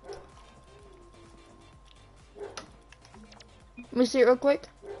 Let me see it real quick.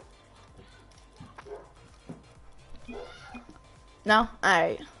 No?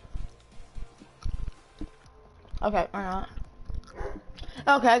 Alright. Okay, or not.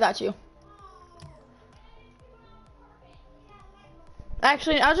 Okay, I got you.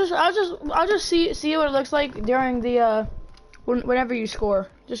 Actually, I'll just see what it looks like during the whenever you score.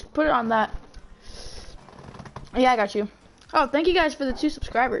 Just put it on that. Yeah, I got you. Oh, thank you guys for the 2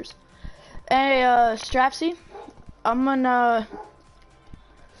 subscribers. Hey, Strapsy, I'm gonna.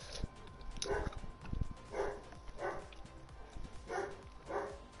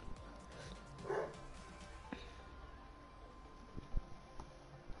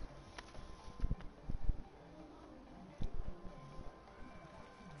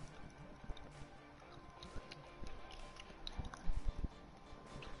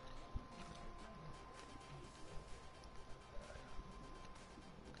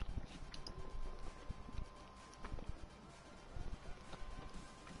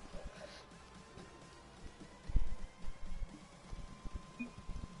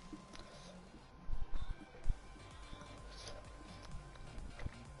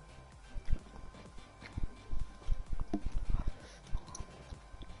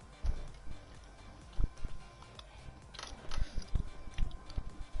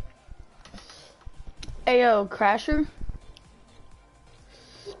 Ayo, Crasher.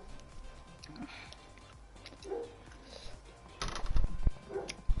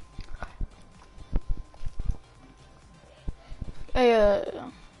 Hey,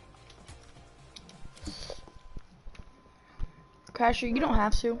 Crasher, you don't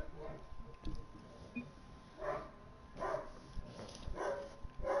have to.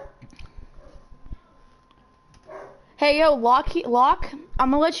 Hey, yo, Lock,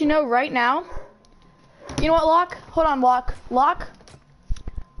 I'm gonna let you know right now. You know what, Lock? Hold on, Lock. Lock,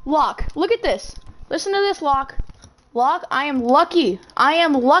 look at this. Listen to this, Lock. Lock, I am lucky. I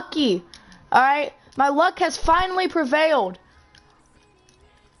am lucky. Alright? My luck has finally prevailed.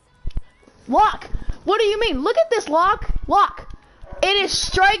 Lock, what do you mean? Look at this, Lock. Lock, it is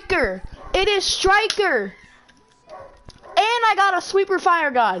Striker. It is Striker. And I got a Sweeper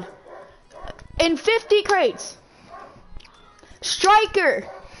Fire God. In 50 crates. Striker.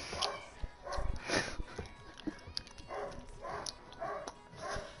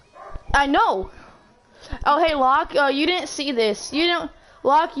 I know. Oh, hey, Lock, you didn't see this.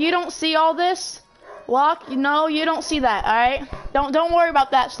 Lock, you don't see all this? Lock, no, you don't see that, alright? Don't worry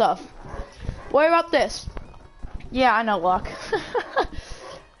about that stuff. Worry about this. Yeah, I know, Lock.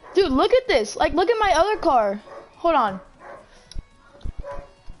 Dude, look at this. Like, look at my other car. Hold on.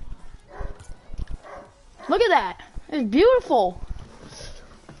 Look at that. It's beautiful.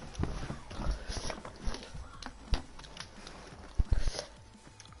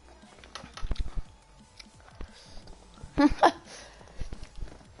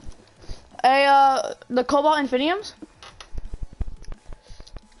 Hey, the Cobalt Infiniums?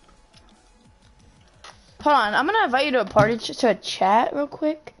 Hold on, I'm gonna invite you to a party, to a chat real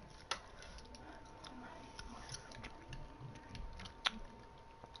quick.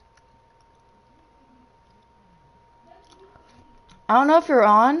 I don't know if you're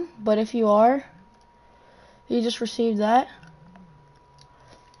on, but if you are, you just received that.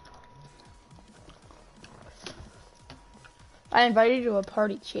 I invited you to a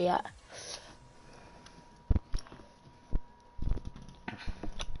party chat.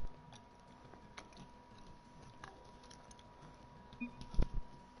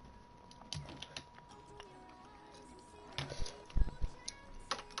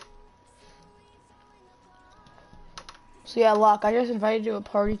 So yeah, Lock, I just invited you to a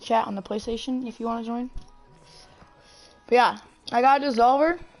party chat on the PlayStation if you want to join. But yeah, I got a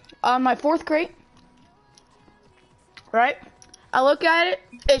Dissolver on my 4th crate. Right? I look at it,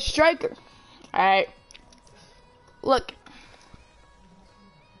 it's Striker. Alright. Look.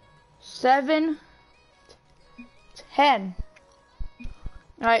 7, 10.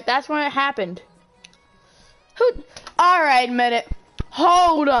 Alright, that's when it happened. Alright, admit it.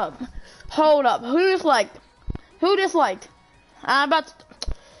 Hold up. Who disliked? I'm about to,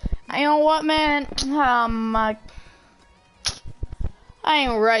 you know what, man? I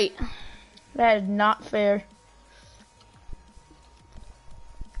ain't right. That is not fair.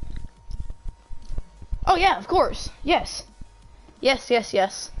 Oh yeah, of course. Yes.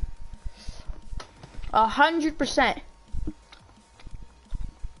 100%.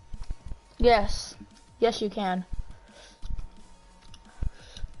 Yes, you can.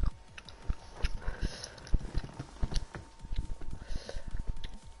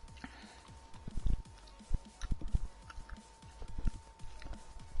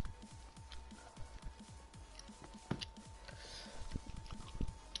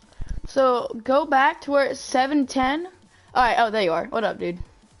 So go back to where it's 7:10. All right. Oh, there you are. What up, dude?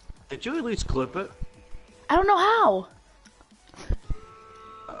 Did you at least clip it? I don't know how.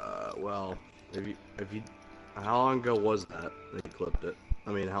 Well, if you, how long ago was that you clipped it?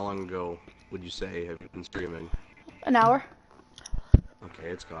 I mean, how long ago would you say have you been streaming? An hour. Okay,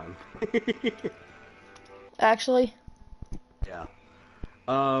 it's gone. Actually. Yeah.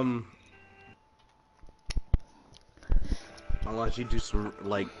 Unless you do some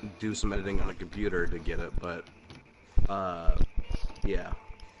editing on a computer to get it, but yeah.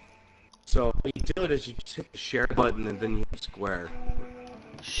 So what you do is you just hit the share button and then you hit square.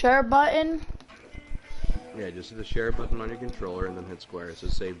 Share button. Yeah, just hit the share button on your controller and then hit square. It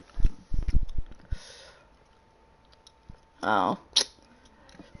says save. Oh.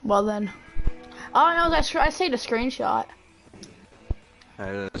 Well then. All I know is I saved a screenshot.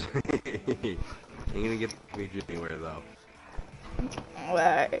 Ain't gonna get the page anywhere though.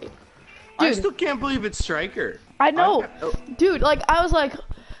 Alright. I still can't believe it's Striker. I know. Dude, like, I was like,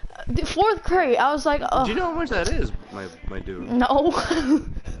 the 4th crate, I was like, oh. Do you know how much that is, my dude? No.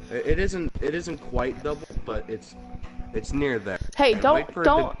 It isn't quite double, but it's near there. Hey, don't,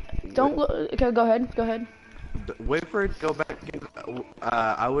 okay, go ahead. Wait for it to go back.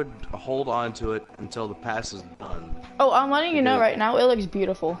 I would hold on to it until the pass is done. Oh, I'm letting you know right now, it looks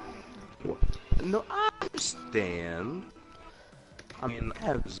beautiful. No, I understand. I mean, I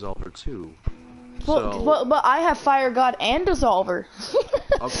have Dissolver too. But I have Fire God and Dissolver.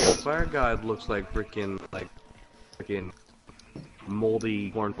 Okay, Fire God looks like freaking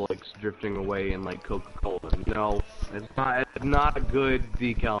moldy cornflakes drifting away in like Coca-Cola. No, it's not a good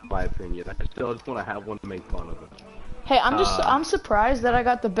decal in my opinion. I still just want to have one to make fun of it. Hey, I'm surprised that I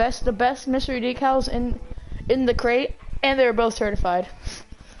got the best mystery decals in the crate, and they were both certified.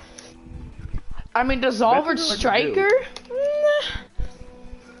 I mean, Dissolver Striker.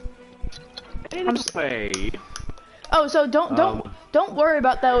 Anyway. Oh, so don't worry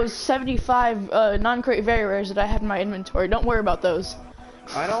about those 75 non-crate very rares that I have in my inventory. Don't worry about those.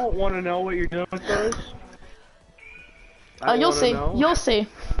 I don't want to know what you're doing with those. You'll see. You'll see.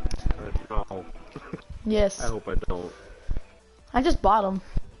 No. Yes. I hope I don't. I just bought them.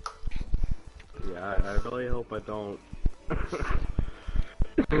 Yeah, I really hope I don't.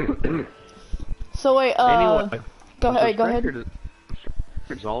 So wait, anyway, go ahead.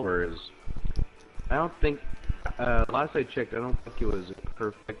 Dissolver is. I don't think. Last I checked, I don't think it was a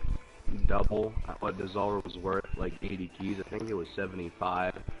perfect double. What Dissolver was worth, like 80 keys. I think it was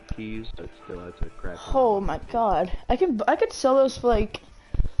 75 keys. But still, that's a crap. Oh my god, I could sell those for like.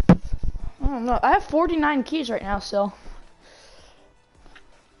 I don't know. I have 49 keys right now still.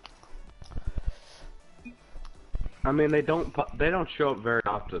 I mean, they don't show up very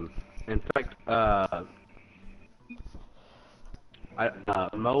often. In fact,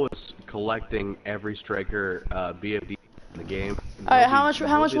 Mo is collecting every striker BFD in the game. Alright, how much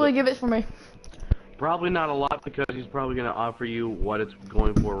will he give it for me? Probably not a lot because he's probably gonna offer you what it's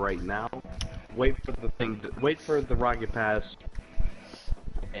going for right now. Wait for the Rocket Pass.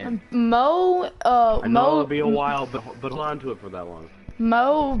 And Mo, I know it'll be a while, but hold on to it for that long.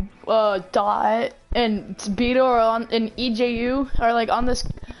 Mo, Dot, and Beto are in EJU are like on this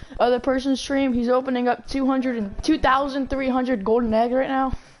other person's stream. He's opening up 2,300 golden egg right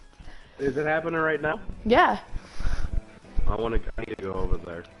now. Is it happening right now? Yeah. I need to go over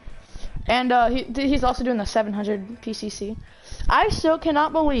there. And he's also doing the 700 PCC. I still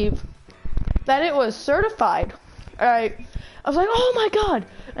cannot believe that it was certified. Alright. I was like, oh my god!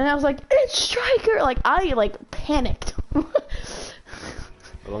 And I was like, it's Striker! Like, I, panicked.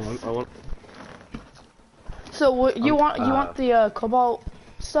 So, you want the, Cobalt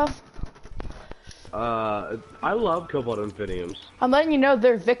stuff? I love Cobalt Infiniums. I'm letting you know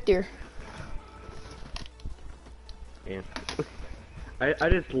they're Victor. Yeah.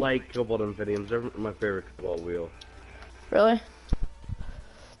 I just like Cobalt Infiniums. They're my favorite Cobalt wheel. Really?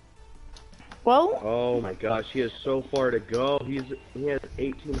 Well. Oh my gosh, he has so far to go. He has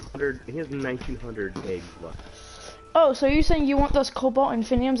 1,800. He has 1,900 eggs left. Oh, so you're saying you want those Cobalt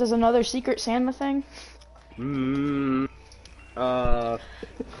Infiniums as another Secret Santa thing? I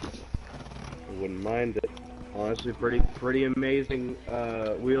wouldn't mind it. Honestly, pretty amazing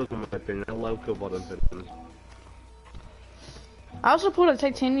wheels in my opinion. I love Cobalt Infiniums. I also put a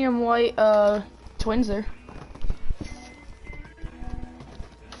titanium white twins there.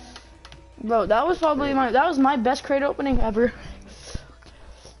 Bro, that was probably my best crate opening ever.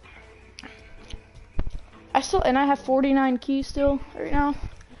 I have 49 keys still right now.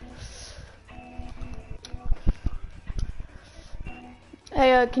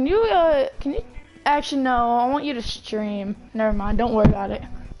 Hey, can you actually no, I want you to stream. Never mind, don't worry about it.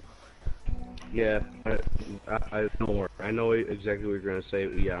 Yeah, I don't worry. I know exactly what you're gonna say.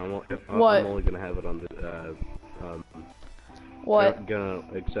 Yeah, I'm only gonna have it on the What? Gonna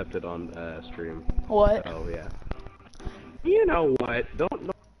accept it on stream. What? Oh yeah. You know what?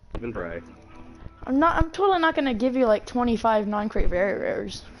 Don't even try. I'm totally not gonna give you like 25 non-crate very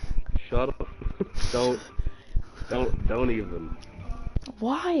rares. Shut up. don't even.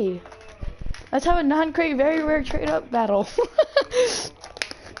 Why? Let's have a non-crate very rare trade up battle.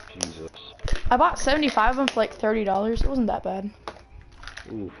 Jesus. I bought 75 of them for like $30. It wasn't that bad.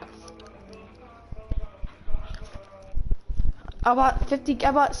 Oof. I bought 50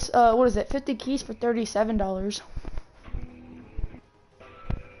 keys for $37.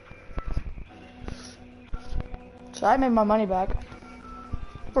 So I made my money back.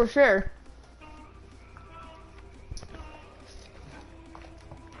 For sure.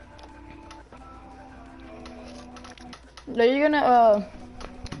 Are you gonna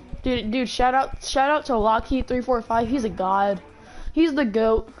dude, shout out to Lockheed345. He's a god. He's the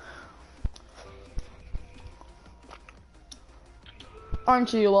GOAT.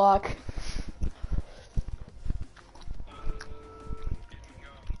 Aren't you, Lock?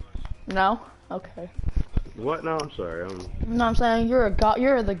 No? Okay. What? No, I'm sorry. No, I'm saying you're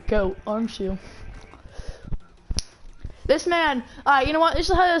the goat, aren't you? This man, alright, you know what? This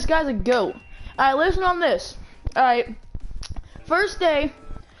is how this guy's a goat. Alright, listen on this. Alright, first day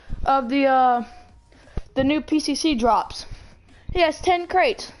of the new PCC drops. He has 10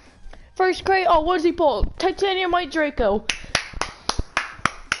 crates. First crate, oh, what does he pull? Titanium White Draco.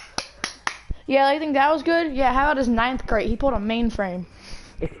 Yeah, I think that was good. Yeah, how about his 9th crate? He pulled a mainframe.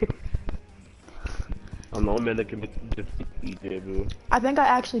 I'm the only man that can defeat EJ, boo. I think I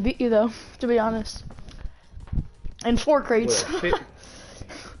actually beat you though, to be honest. In 4 crates.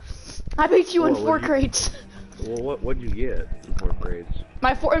 I beat you in 4 crates. Well, what'd you get in 4 crates?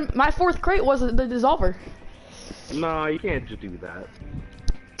 My 4th crate was the dissolver. No, you can't just do that.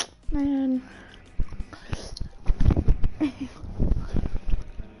 Man. You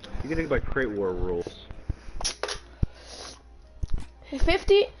can take by crate war rules.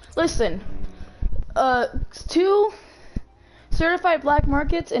 50. Listen. 2 certified black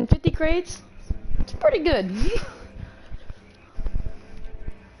markets and 50 crates. It's pretty good.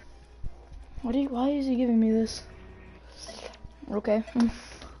 Why is he giving me this? Okay.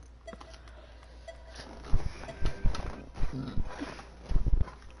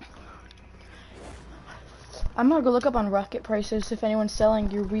 I'm gonna go look up on rocket prices if anyone's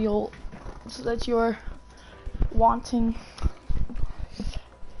selling your wheel that you're wanting.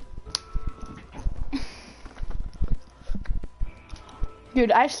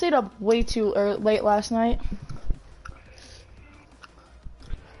 Dude, I stayed up way too late last night.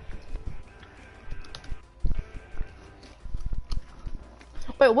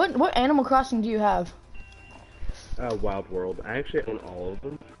 Wait, what Animal Crossing do you have? Wild World. I actually own all of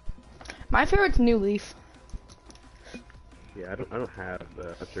them. My favorite's New Leaf. Yeah, I don't have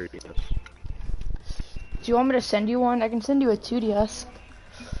a 3DS. Do you want me to send you one? I can send you a 2DS.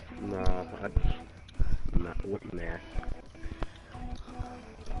 Nah, nah.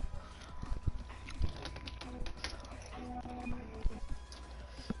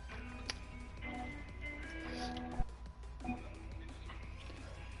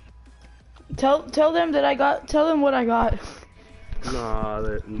 Tell them that tell them what I got. Nah,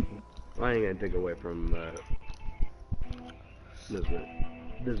 I ain't gonna take away from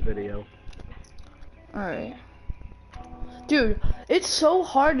this video. Alright. Dude, it's so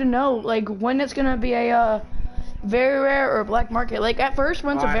hard to know, like, when it's gonna be a, very rare or black market. Like, at first,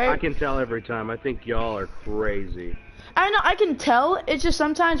 when it's I can tell every time. I think y'all are crazy. I know, I can tell. It's just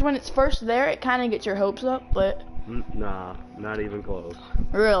sometimes when it's first there, it kind of gets your hopes up, but... Nah, not even close.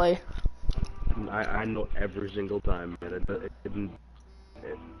 Really? I know every single time, man.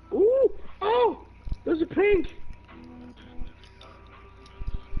 Ooh! Oh! There's a pink!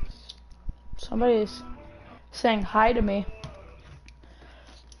 Somebody's saying hi to me.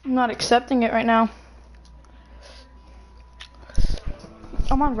 I'm not accepting it right now.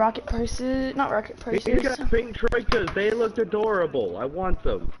 I'm on rocket prices, not rocket prices. You got pink tricas. They looked adorable. I want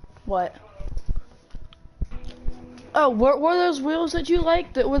them. What? Oh, were those wheels that you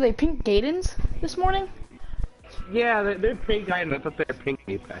liked? Were they pink Gaydens this morning? Yeah, they're pink. I thought they were pink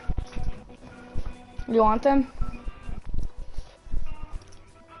Apex. You want them?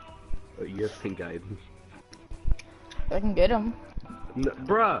 Oh, you have pink items. I can get them.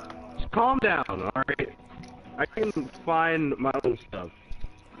 Bruh, just calm down, alright? I can find my own stuff.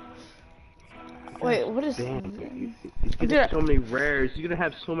 Wait, what is... Damn, you're gonna have so many rares. You're gonna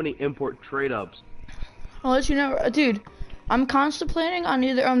have so many import trade-ups. I'll let you know, dude. I'm contemplating on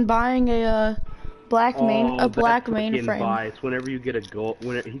either buying a black mainframe. It's whenever you get a gold.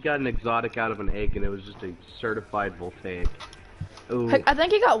 He got an exotic out of an egg, and it was just a certified voltaic. Ooh. I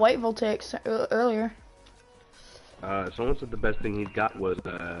think he got white voltaics earlier. Someone said the best thing he got was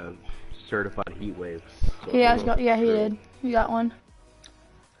certified heat wave. So Yeah, he did. He got one.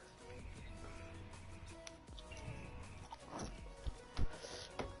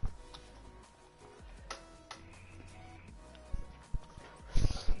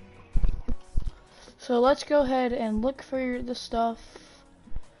 So let's go ahead and look for the stuff.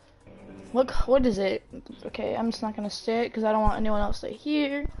 Look, what is it? Okay, I'm just not gonna say it because I don't want anyone else to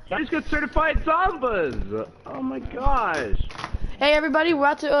hear. I just got certified Zombas! Oh my gosh! Hey everybody, we're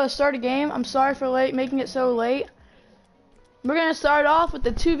about to start a game. I'm sorry for making it so late. We're gonna start off with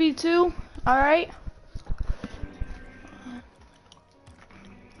the 2v2, alright?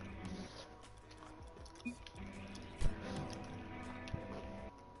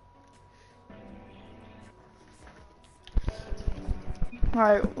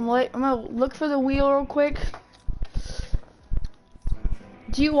 Alright, I'm gonna look for the wheel real quick.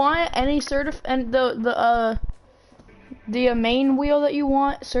 Do you want any the main wheel that you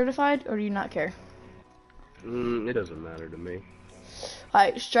want certified, or do you not care? It doesn't matter to me.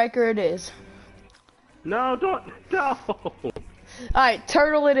 Alright, striker it is. No, don't. No. Alright,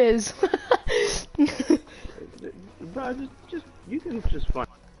 turtle it is. Bro, just you can just find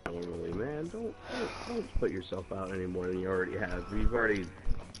one really, man. Don't put yourself out any more than you already have. You've already.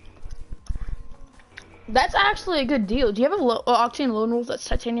 That's actually a good deal. Do you have a Octane Lone Wolf that's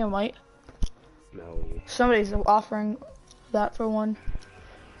titanium white? No. Somebody's offering that for one.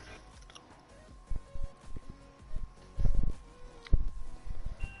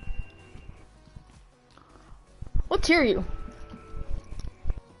 What tier are you?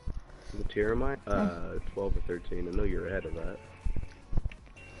 What tier am I? 12 or 13. I know you're ahead of that.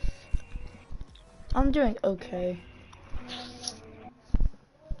 I'm doing okay.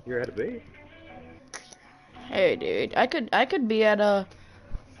 You're ahead of me? Hey, dude, I could be at a.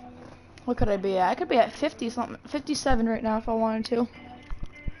 What could I be at? I could be at 50 something, 57 right now if I wanted to.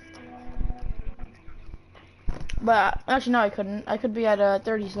 But actually, no, I couldn't. I could be at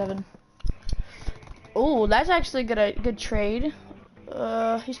 37. Oh, that's actually a good trade.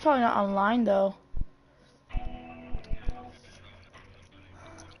 He's probably not online though.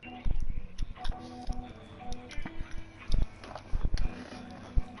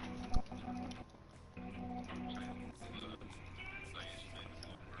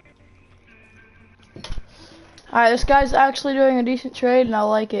 Alright, this guy's actually doing a decent trade and I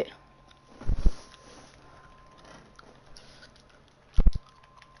like it.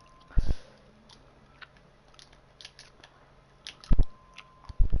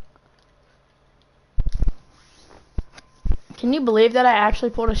 Can you believe that I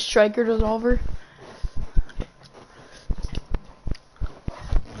actually pulled a striker dissolver?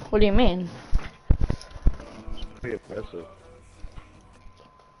 What do you mean? It's pretty impressive.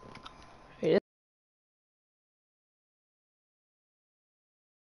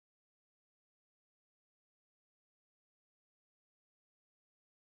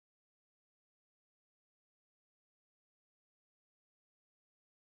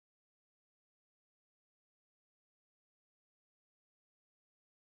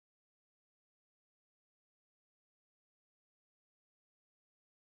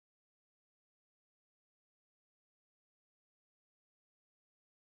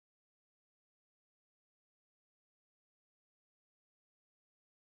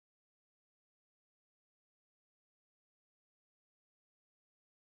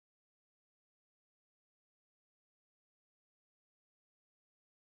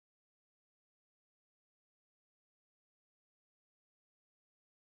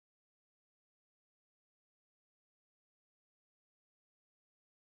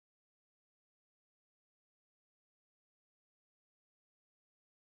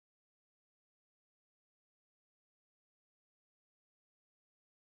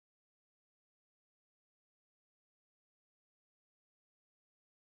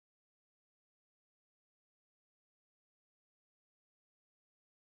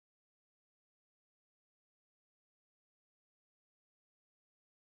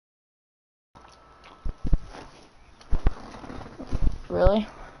 Really?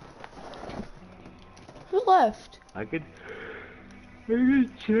 Who left? I could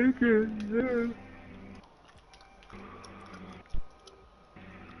check it.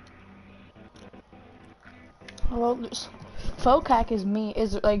 Well, this Focak is mean.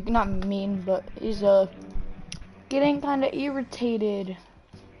 Is like not mean, but he's getting kind of irritated.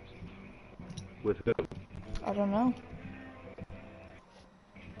 With who? I don't know.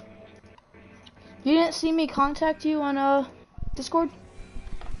 You didn't see me contact you on Discord?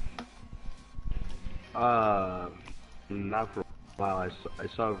 Not for a while. I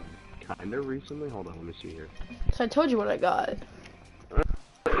saw kind of recently. Hold on, let me see here. So I told you what I got.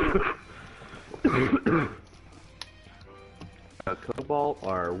 Cobalt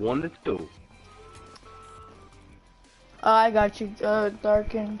are 1 to 2. I got you,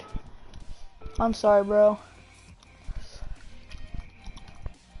 darkened. I'm sorry, bro.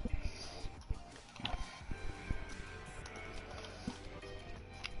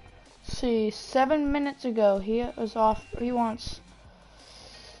 See, 7 minutes ago, he was off. He wants.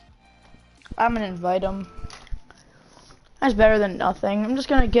 I'm gonna invite him. That's better than nothing. I'm just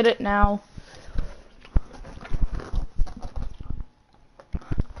gonna get it now.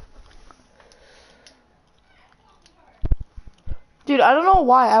 Dude, I don't know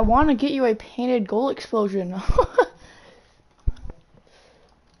why. I want to get you a painted goal explosion.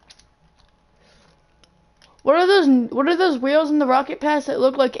 What are those wheels in the rocket pass that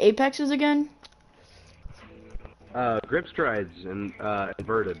look like apexes again? Grip strides and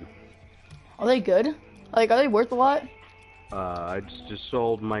inverted. Are they good? Like, are they worth a lot? I just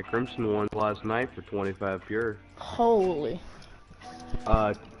sold my Crimson ones last night for 25 pure. Holy.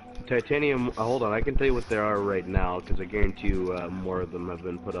 Titanium, hold on, I can tell you what they are right now, because I guarantee you more of them have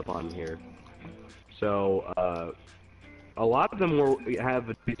been put up on here. So, a lot of them have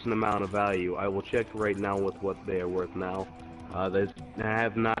a decent amount of value. I will check right now with what they are worth now. They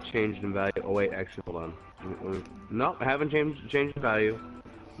have not changed in value. Oh wait, actually, hold on. No, haven't changed in value.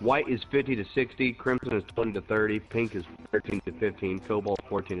 White is 50 to 60, Crimson is 20 to 30, Pink is 13 to 15, Cobalt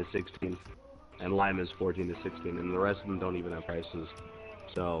 14 to 16, and Lime is 14 to 16, and the rest of them don't even have prices.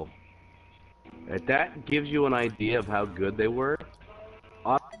 So, that gives you an idea of how good they were.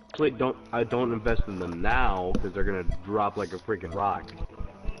 Obviously, I don't invest in them now because they're gonna drop like a freaking rock.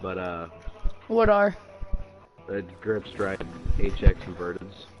 But What are? Grip Strike HX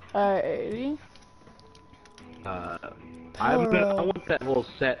inverteds. Alrighty. I want that whole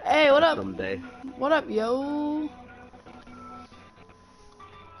set. Hey, what up? Someday. What up, yo?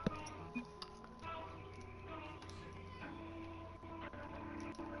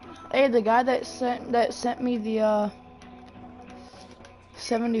 Hey, the guy that sent me the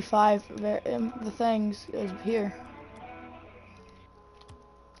 75 the things is here.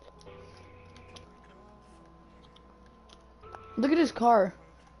 Look at his car.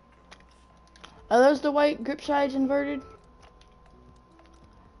 Are those the white grip sides inverted?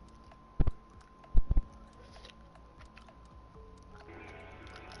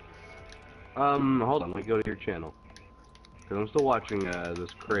 Hold on, let me go to your channel. Cause I'm still watching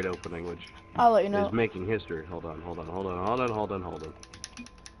this crate opening, which I'll let you know. is making history. Hold on.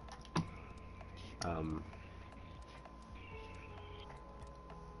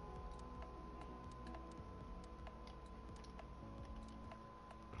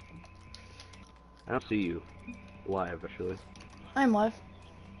 I don't see you live, actually. I'm live.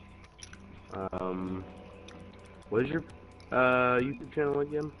 What is your YouTube channel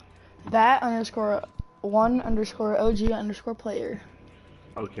again? That _1_OG_player.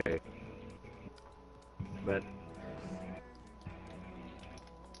 Okay. But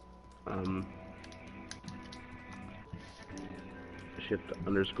shift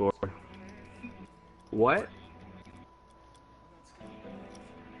underscore. What?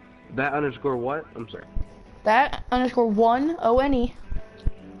 That underscore what? I'm sorry. That _1 ONE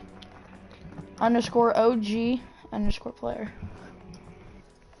 _OG_player.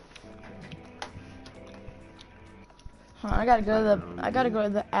 I gotta go to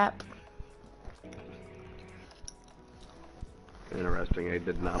the app. Interesting. I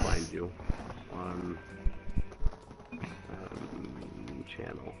did not find you on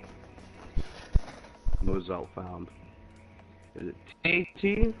channel. Mozelt found. Is it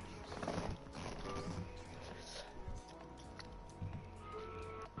TAT?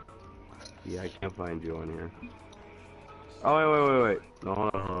 Yeah, I can't find you on here. Oh, wait. No,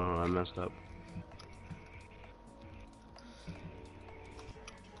 hold on, I messed up.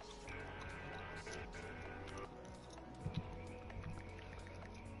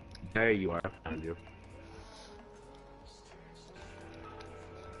 There you are, I found you.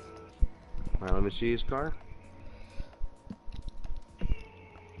 Alright, let me see his car.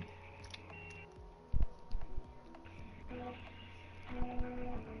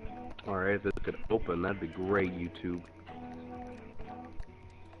 Alright, if this could open, that'd be great, YouTube.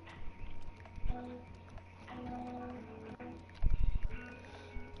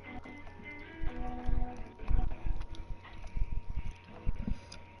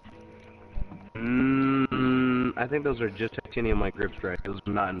 I think those are just titanium like grip strike. Those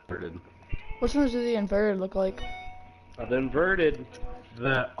are not inverted. Which ones do the inverted look like? The inverted,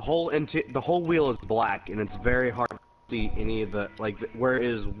 the whole wheel is black, and it's very hard to see any of the where it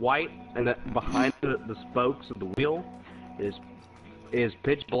is white, and that behind the spokes of the wheel is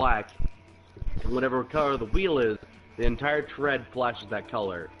pitch black. And whatever color the wheel is, the entire tread flashes that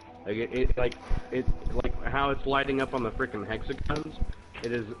color. Like how it's lighting up on the freaking hexagons.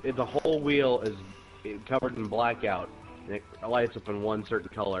 The whole wheel is covered in blackout. And it lights up in one certain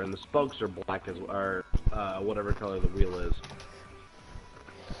color, and the spokes are black whatever color the wheel is.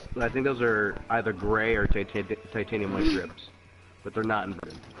 But I think those are either gray or titanium white grips, but they're not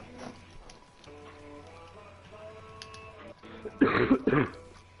inverted.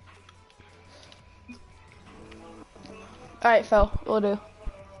 Alright, Phil, we'll do.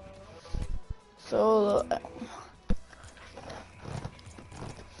 So,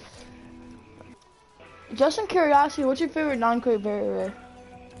 just in curiosity, what's your favorite non-crate very rare?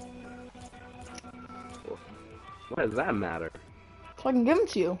 What does that matter? So I can give them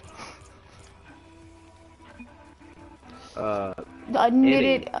to you. A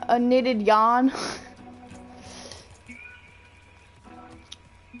knitted yarn.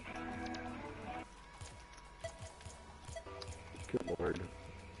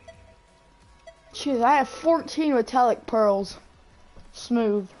 Jeez, I have 14 metallic pearls.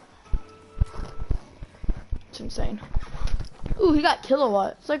 Smooth. It's insane. Ooh, he got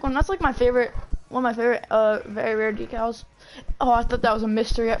kilowatt. It's like that's like my favorite, one of my favorite, very rare decals. Oh, I thought that was a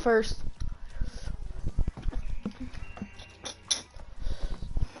mystery at first.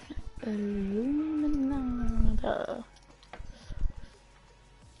 Illuminata.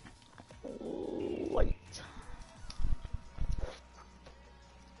 Light.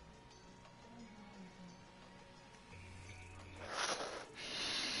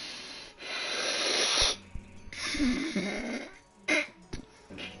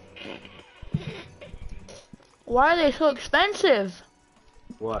 Why are they so expensive?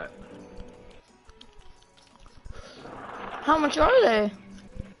 What? How much are they?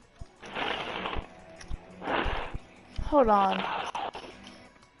 Hold on.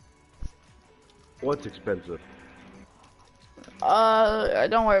 What's expensive?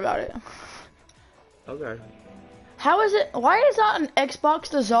 Don't worry about it. Okay. How is it? Why is that an Xbox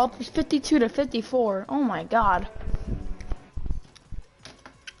dissolved from 52 to 54? Oh my god.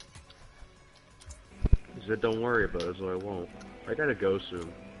 He said, don't worry about it, so I won't. I gotta go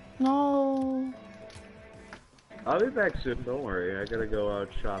soon. No. I'll be back soon, don't worry. I gotta go out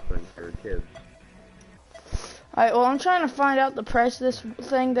shopping for kids. Alright, well, I'm trying to find out the price of this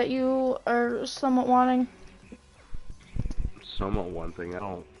thing that you are somewhat wanting. Somewhat one thing, I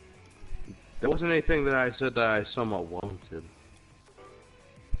don't... There wasn't anything that I said that I somewhat wanted.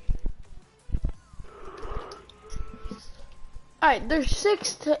 Alright, they're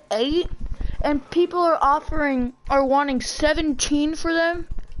 6 to 8, and people are wanting 17 for them?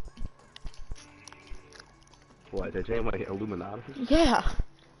 What, they're taking my Illuminati? Yeah.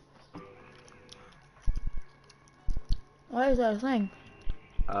 Why is that a thing?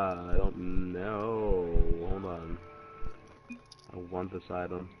 I don't know. Hold on. I want this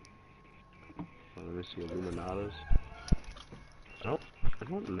item. Let me see, Illuminatas. I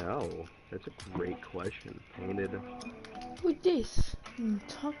don't know. That's a great question. Painted. Who this?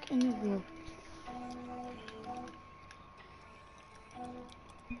 Talk in the world.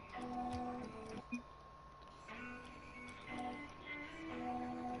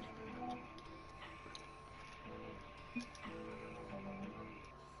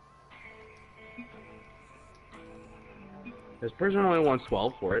 This person only wants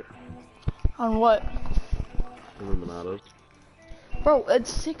 12 for it. On what? Illuminatas. Bro, it's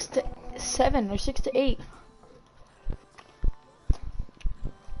 6 to 7 or 6 to 8.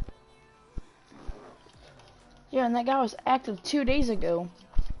 Yeah, and that guy was active 2 days ago.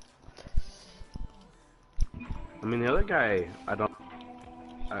 I mean, the other guy, I don't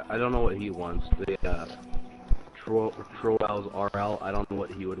know what he wants. The Troell's RL, I don't know what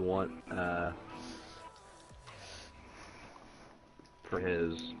he would want for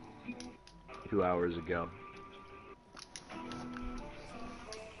his 2 hours ago.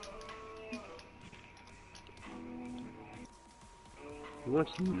 He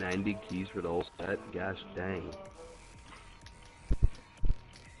wants 90 keys for the whole set? Gosh dang.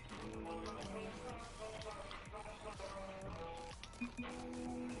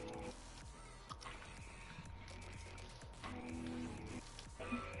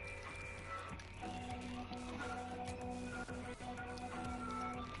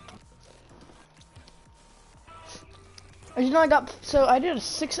 You know, I did a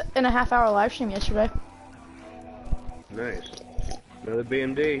 6.5 hour live stream yesterday. Nice. Another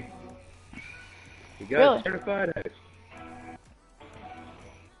BMD. You got Really? it certified, X.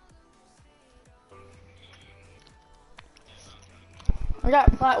 I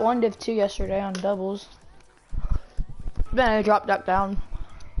got plat 1 div 2 yesterday on doubles. Then I dropped that down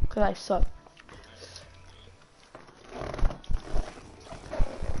because I suck.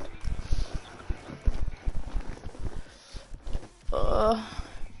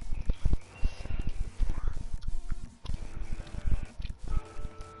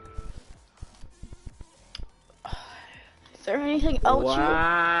 Is there anything else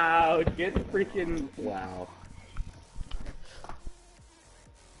Wow, get freaking wow.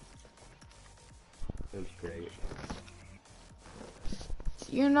 That's great.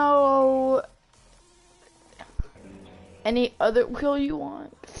 you know any other wheel you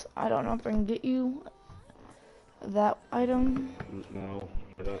want? 'Cause I don't know if I can get you that item. No,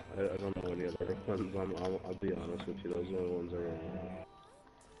 I don't know any other ones. I'll be honest with you. Those are the only ones I really want.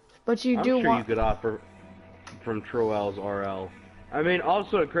 But you I'm do sure want you could offer from Troell's RL. I mean,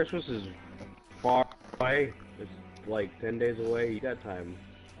 also Christmas is far away. It's like 10 days away. You got time.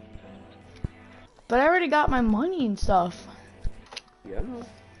 But I already got my money and stuff. Yeah, I know.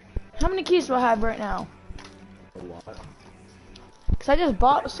 How many keys do I have right now? A lot. Cause I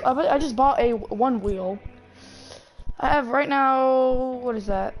just bought a one wheel. I have right now, what is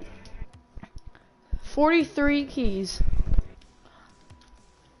that? 43 keys.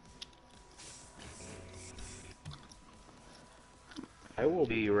 I will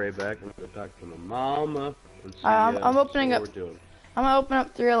be right back. I'm gonna talk to my mama and see, I'm opening what up. we're doing. I'm gonna open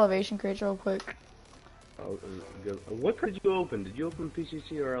up 3 elevation crates real quick. Oh, good. What did you open? Did you open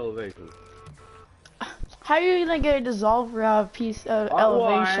PCC or elevation? How are you gonna get a dissolver out of Oh, well,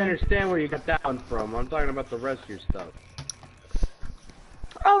 I elevation? understand where you got that one from. I'm talking about the rest of your stuff.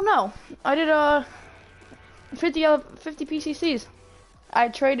 Oh no, I did 50 PCCs. I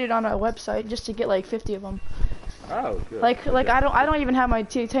traded on a website just to get like 50 of them. Oh, good. Like I don't even have my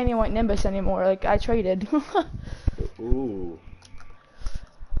titanium white Nimbus anymore. Like I traded. Ooh.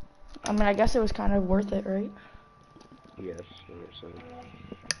 I mean, I guess it was kind of worth it, right? Yes, I understand.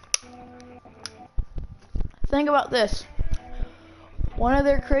 Think about this. One of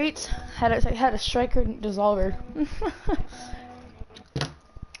their crates had a striker dissolver.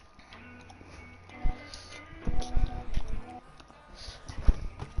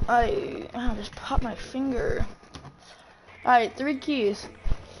 I just popped my finger. Alright, 3 keys.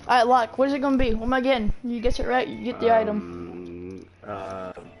 Alright, Lock, what is it gonna be? What am I getting? You get it right, you get the item.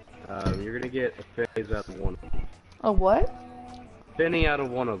 You're gonna get a phase out of one of them. A what? Finny out of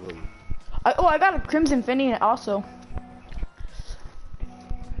one of them. I got a Crimson Finny also.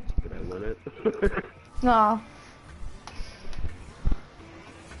 Did I win it? Nah.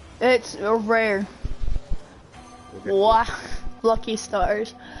 It's rare. Okay. Wow. Lucky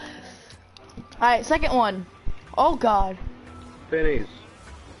stars. Alright, second one. Oh god. Finnies.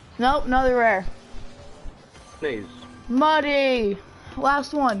 Nope, another rare. Finnies. Muddy.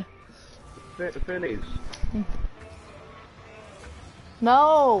 Last one. Finnies.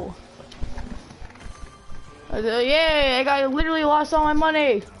 No. Yay, I literally lost all my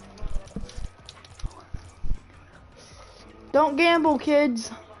money. Don't gamble, kids.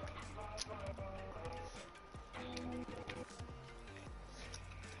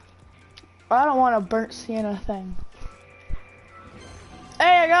 I don't want a burnt sienna thing.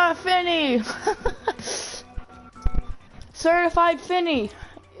 Hey, I got a Finny! Certified Finny.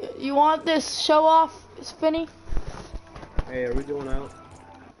 You want this show off, Finny? Hey, are we going out?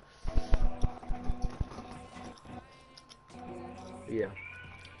 Yeah.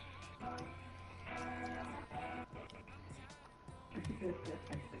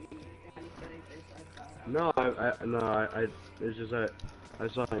 No, it's just I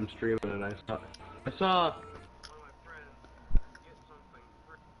saw him streaming and I saw.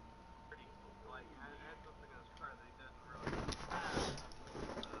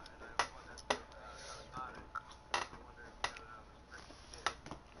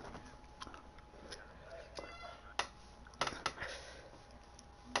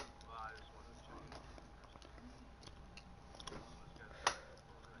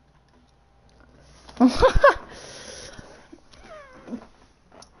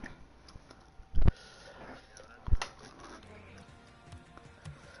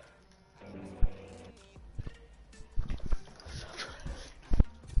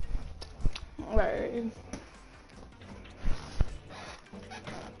 Right.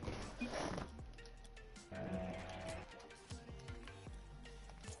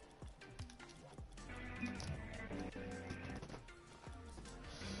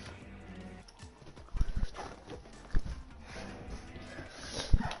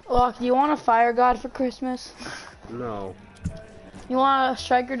 Look, do you want a fire god for Christmas? No. You want a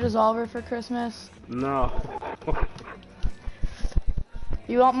striker dissolver for Christmas? No.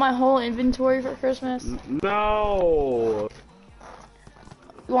 You want my whole inventory for Christmas? No.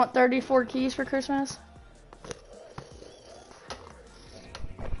 You want 34 keys for Christmas?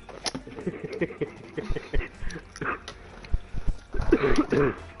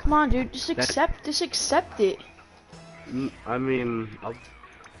 Come on, dude, just accept it. I mean,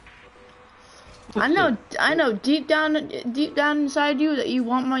 I know deep down inside you that you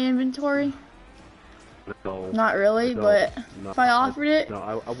want my inventory. no. Not really, No, but no, if I offered it, No,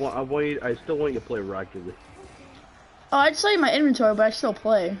 I want you, I still want you to play Rocket League. oh, I'd sell you my inventory, but I still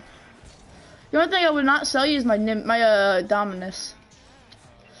play. The only thing I would not sell you is my Dominus.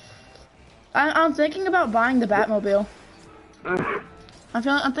 I'm thinking about buying the Batmobile.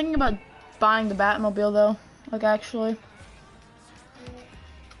 I'm thinking about buying the Batmobile though, like actually.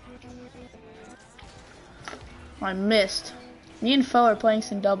 I missed. Me and Phil are playing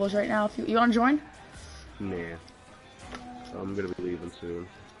some doubles right now. If you want to join? Nah. I'm gonna be leaving soon.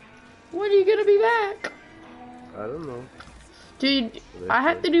 When are you gonna be back? I don't know. Dude, I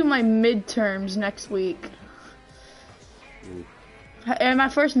have to do my midterms next week. Oof. And my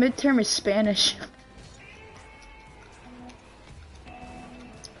first midterm is Spanish.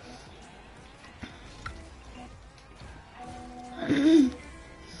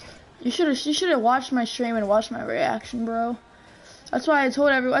 You should have watched my stream and watched my reaction, bro. That's why I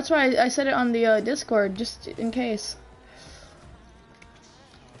told everyone. That's why I said it on the Discord, just in case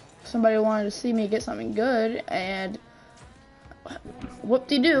somebody wanted to see me get something good. And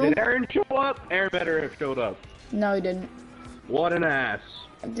whoop-de-doo. Did Aaron show up? Aaron better have showed up. No, he didn't. What an ass.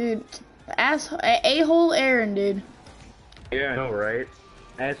 Dude, a-hole Aaron, dude. Yeah, I know, right?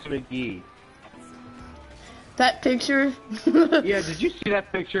 Ass McGee. That picture. Yeah, did you see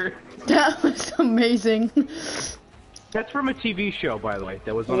that picture? That was amazing. That's from a TV show, by the way.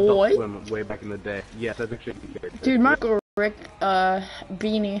 That was on Adult Swim way back in the day. Yes, that's actually dude, Michael Rick,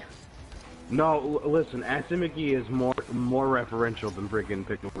 beanie. No, listen, Aston McGee is more referential than freaking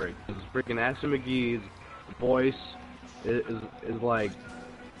Pickle Rick. Because freaking Aston McGee's voice is like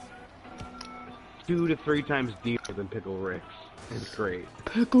 2 to 3 times deeper than Pickle Rick's. It's great.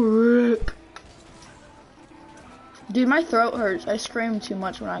 Pickle Rick. Dude, my throat hurts. I scream too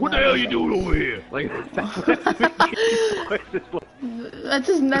much when I. What the hell are you doing over here? Like that's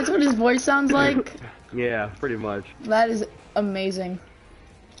that's what his voice sounds like. Yeah, pretty much. That is amazing.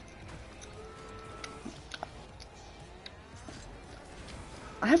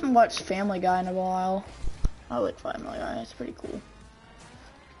 I haven't watched Family Guy in a while. I like Family Guy. It's pretty cool.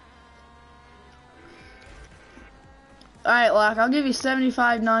 All right, Locke. I'll give you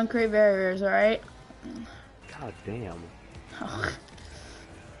 75 non-crate barriers. All right. God damn.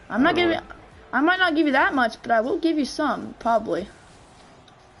 I'm not giving. I might not give you that much, but I will give you some, probably.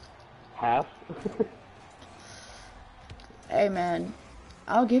 Half? Hey man,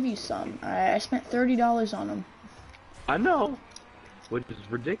 I'll give you some. I spent $30 on them. I know, which is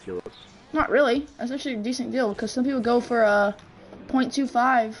ridiculous. Not really. That's actually a decent deal because some people go for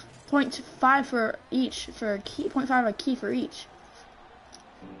 0.25, 0.5 for each for a key, 0.5 a key for each.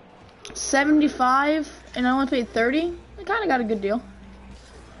 75 and I only paid 30. I kind of got a good deal.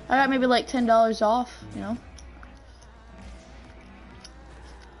 I got maybe like $10 off, you know.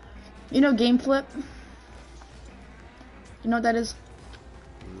 You know Game Flip? You know what that is?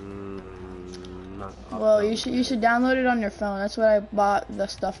 Well, you should download it on your phone. That's what I bought the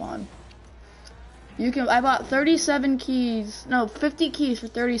stuff on. I bought 37 keys, no, 50 keys for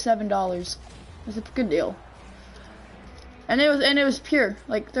 $37. It's a good deal. And it was pure,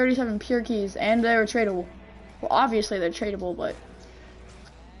 like 37 pure keys, and they were tradable. Well, obviously they're tradable, but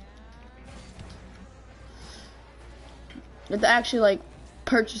you have to actually like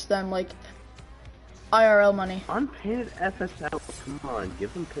purchase them like IRL money. Unpainted FSL, come on,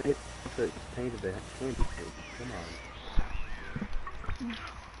 give them painted the candy page. Come on.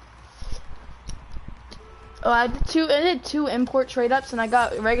 Oh, I did two import trade ups, and I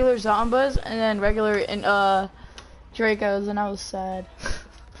got regular Zombas and then regular Dracos, and I was sad.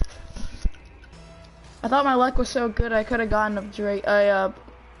 I thought my luck was so good I could have gotten a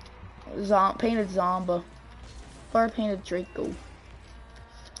painted Zomba or a painted Draco.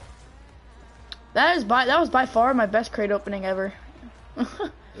 That was by far my best crate opening ever. Are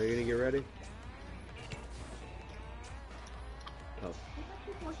you gonna get ready? Oh.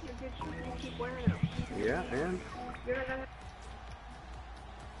 Yeah, and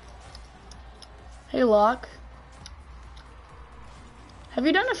Hey, Locke. Have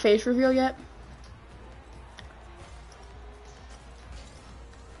you done a face reveal yet?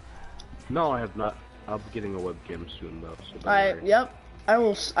 no, I have not. I'll be getting a webcam soon though. So don't worry. Yep. I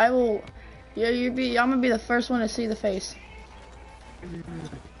will. Yeah, I'm gonna be the first one to see the face.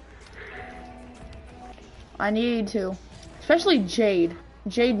 I need to, especially Jade.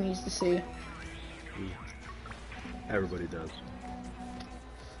 Jade needs to see. Everybody does.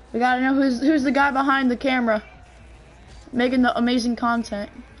 We gotta know who's the guy behind the camera, making the amazing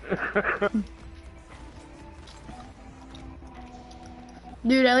content.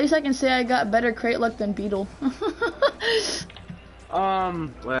 Dude, at least I can say I got better crate luck than Beetle. Well,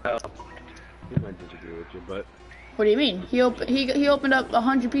 he might disagree with you, but What do you mean? He opened up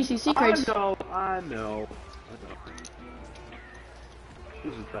 100 PCC crates. I know.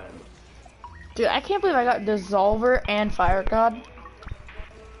 This is bad. Dude, I can't believe I got Dissolver and Fire God.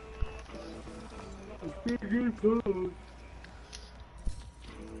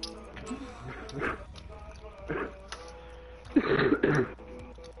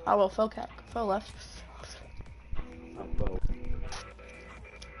 Oh well, Phil left.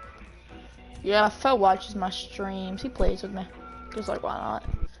 Yeah, Phil watches my streams. He plays with me. Just like, why not?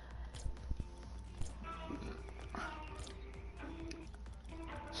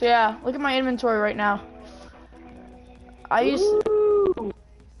 So yeah, look at my inventory right now. I used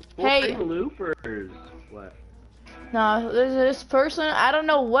Hey. Loopers. What? No, this person, I don't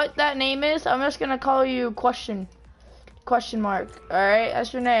know what that name is. I'm just gonna call you question mark. Alright,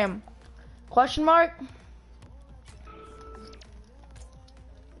 that's your name. Question mark?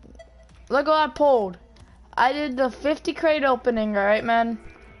 Look what I pulled. I did the 50 crate opening, alright, man?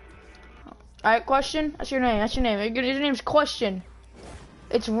 Alright, question? That's your name, Your name's Question.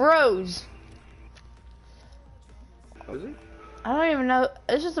 It's Rose. What is it? I don't even know.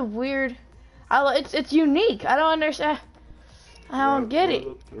 It's just a weird... It's unique. I don't understand. I don't get it.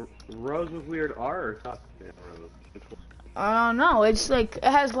 Rose with weird R or top Rose? I don't know. It's like it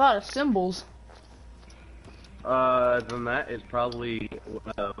has a lot of symbols. Then that is probably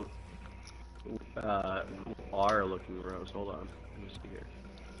R looking Rose. Hold on. Let me see here.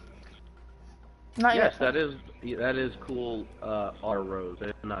 Not Yes, yet. that is cool. R Rose.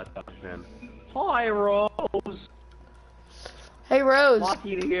 It's not a fan. Hi Rose. Hey Rose.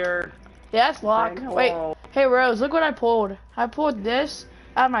 Lucky here. Yeah, that's Lock. Saying Wait. hello. Hey Rose, look what I pulled. I pulled this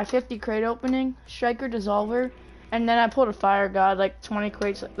out of my 50 crate opening, Striker Dissolver, and then I pulled a Fire God like 20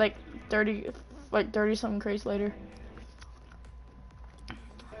 crates, like 30 something crates later.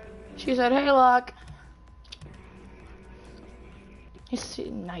 She said, "Hey Lock." He's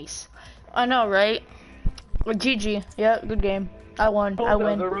nice. I know, right? Well, GG. Yeah, good game. I won. I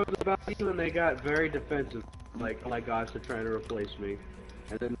win. The Rose about you, and they got very defensive. Like, oh my gosh, they're trying to replace me.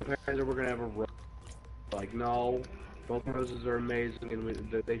 And then the parents said we're gonna have a Rose. Like, no, both Roses are amazing, and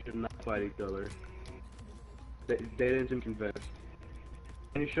they should not fight each other. They didn't seem convinced.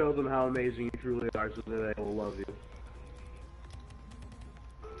 And you show them how amazing you truly are, so that they will love you.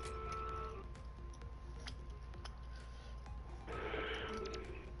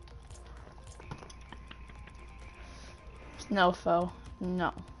 No, foe.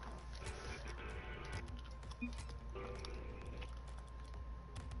 No.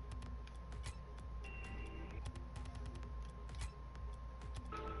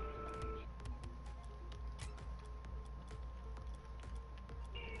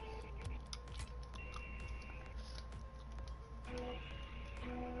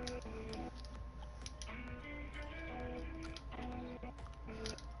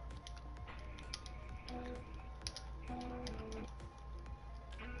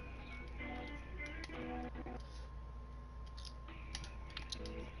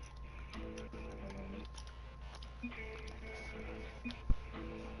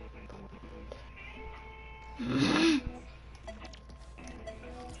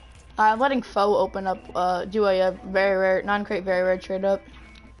 I'm letting foe open up, do a very rare, non-crate very rare trade up.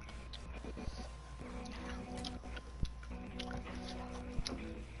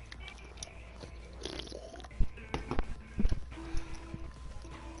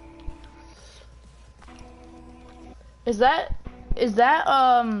 Is that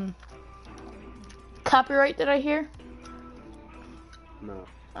copyright that I hear? No,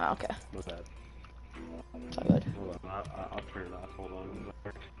 Oh, okay. not bad. It's all good. Hold on, I'll turn it off. Hold on.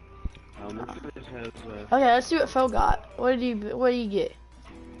 This has, Okay, let's see what foe got. What did you get?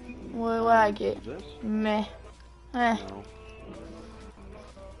 What I get? is this? Meh. Eh.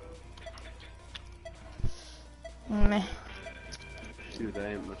 No. Meh. Dude, that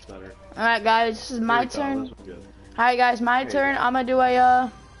ain't much better. Alright guys, this is my Here we go, turn. this one's good. Alright guys, my There you turn. go. I'm gonna do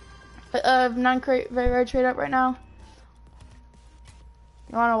a non-crate very rare trade up right now.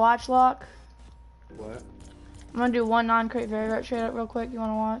 You wanna watch, Lock? What? I'm gonna do one non-crate very rare trade up real quick. You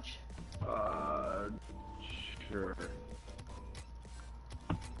wanna watch? Sure.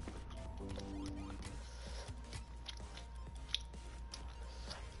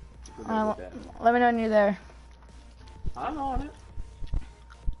 Let me know when you're there. I'm on it.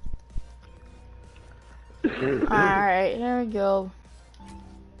 Alright, here we go.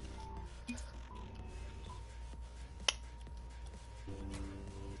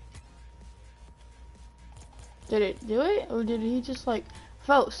 Did it do it? Or did he just like...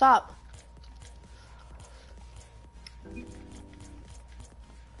 Foe, stop.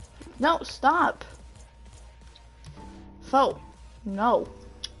 No, stop. Foe, no.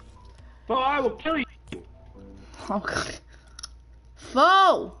 Oh, I will kill you. Oh god.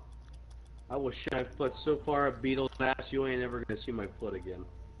 Foe! I will shove my foot so far up Beetle's ass, you ain't ever gonna see my foot again.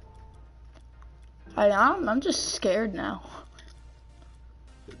 I'm just scared now.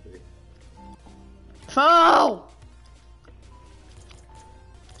 Could be. Foe!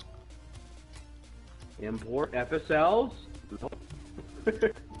 Import FSLs? Nope.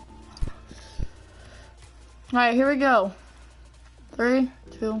 Alright, here we go. 3,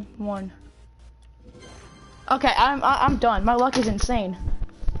 2, 1. Okay, I'm done. My luck is insane.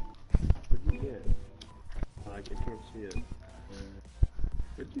 What did you get? I can't see it.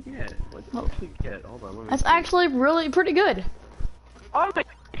 Good you get? What did you actually get? Hold on, let me That's see. actually really pretty good. Oh my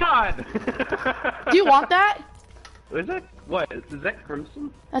god! Do you want that? Is that, what, is that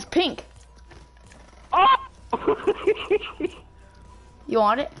crimson? That's pink. Oh! You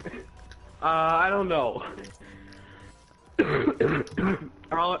want it? I don't know.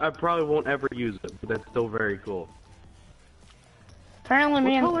 I probably won't ever use it, but that's still very cool. Apparently, What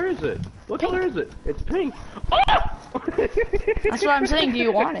man. color is it? What Pink. color is it? It's pink. Oh! That's what I'm saying. Do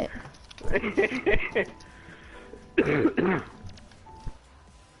you want it?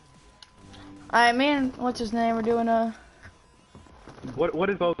 Alright, man. What's his name? We're doing a. What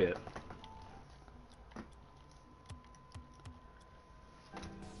did Bo get?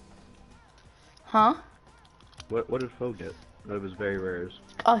 Huh? What did Fo get? That was very rares.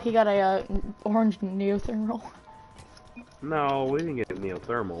 Oh, he got a orange neothermal. No, we didn't get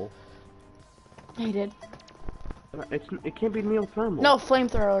neothermal. He did. It can't be neothermal. No,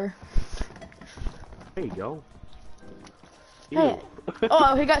 flamethrower. There you go. Hey. Ew.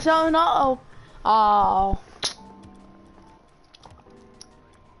 Oh, he got something. Uh oh. Oh.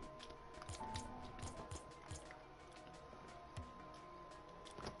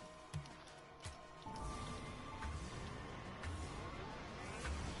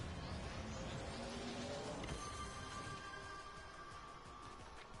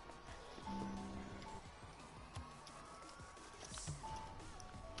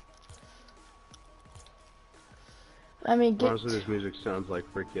 I mean, get. Honestly, this music sounds like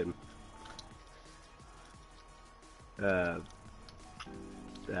freaking.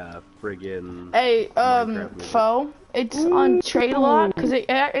 Friggin. Hey, Minecraft music. Fo, it's on trade a lot because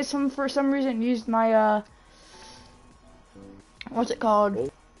it's for some reason used my what's it called? Oh,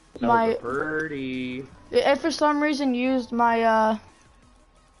 that My was a birdie. it for some reason used my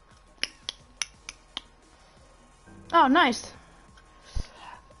oh nice.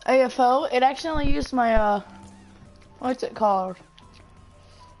 AFO, it accidentally used my what's it called?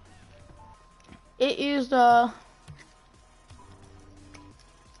 It used oh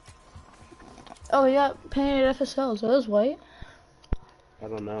yeah, painted FSL, so those white. I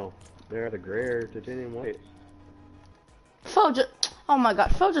don't know. They're the gray titanium white. Fo just, oh my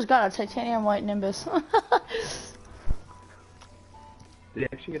god, Fo just got a titanium white Nimbus. Did you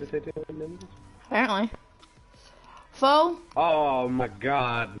actually get a titanium Nimbus? Apparently. Fo, Oh my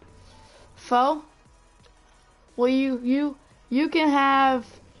god. Fo, well you can have,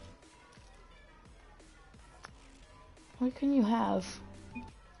 what can you have?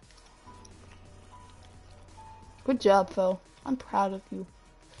 Good job, Fo. I'm proud of you.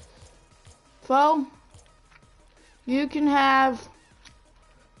 Fo, you can have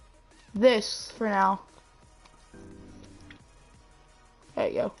this for now. There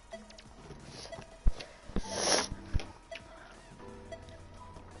you go.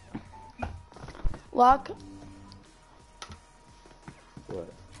 Lock,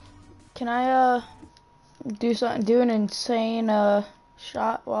 What? can I do an insane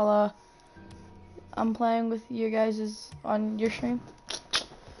shot while I'm playing with you guys on your stream?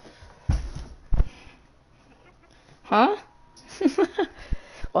 Huh?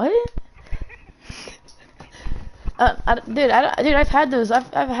 What? Dude, I've had those.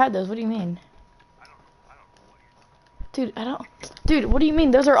 I've had those. What do you mean? Dude, Dude, what do you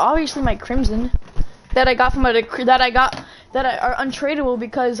mean? Those are obviously my crimson that I got from that are untradeable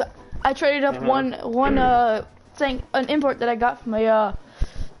because I traded up one thing, an import that I got from a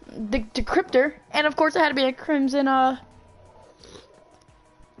decryptor, and of course it had to be a crimson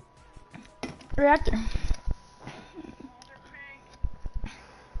reactor.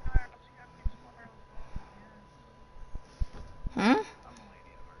 Hmm?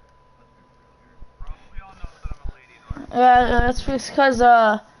 That's because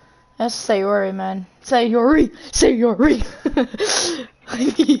that's Sayori, man. Sayori.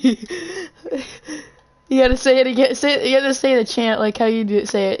 You gotta say it again. You gotta say the chant like how you do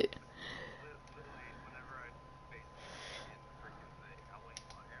say it.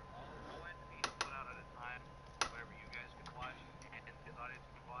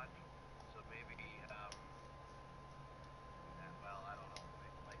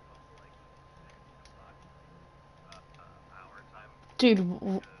 Dude,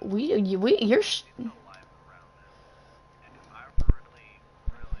 you're.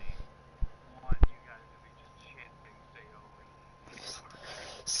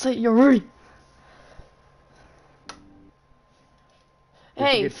 Sayori.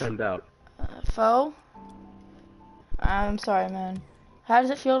 Hey, Get timed out. Fo. I'm sorry, man. How does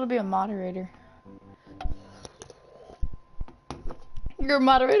it feel to be a moderator? You're a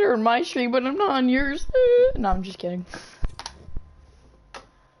moderator on my stream, but I'm not on yours. No, I'm just kidding.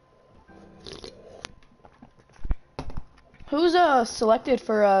 Who's selected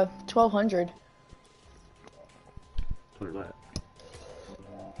for 1200? What?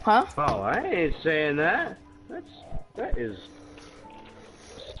 Huh? Oh, I ain't saying that. That is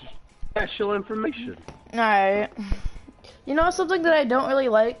special information. Alright. You know something that I don't really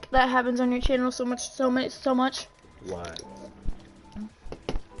like that happens on your channel so much? What?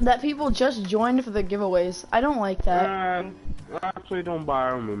 That people just joined for the giveaways. I don't like that. Actually, don't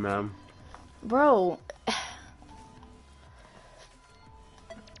bother me, man. Bro.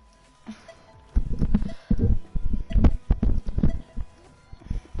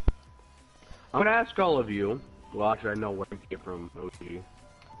 I'm gonna ask all of you. Well, actually, I know where to get from OG.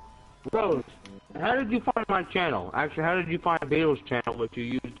 Rose, how did you find my channel? Actually, how did you find Beatles' channel, which you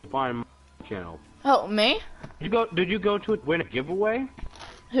used to find my channel? Oh, me? Did you go to it win a giveaway?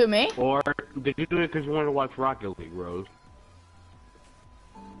 Who, me? Or did you do it because you wanted to watch Rocket League, Rose?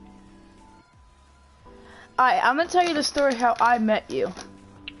 Alright, I'm gonna tell you the story how I met you.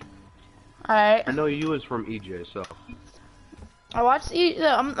 Alright. I know you was from EJ, so. I watched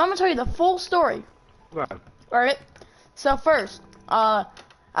I'm gonna tell you the full story. Okay. Alright? So first, I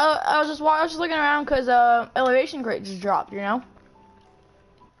was just looking around because elevation crate just dropped, you know?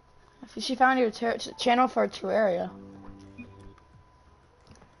 She found your channel for Terraria.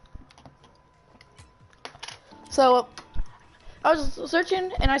 So I was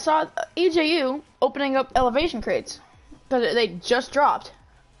searching and I saw EJU opening up elevation crates because they just dropped,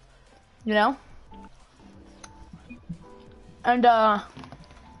 you know? And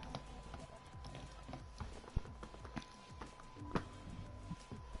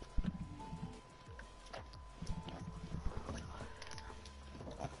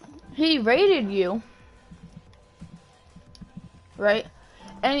he rated you, right?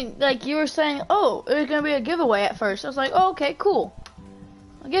 And like you were saying, oh, it was gonna be a giveaway at first. I was like, oh, okay, cool.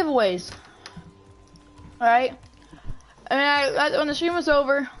 Giveaways. Alright. And when the stream was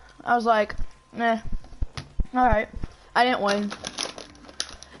over, I was like, nah. Alright. I didn't win.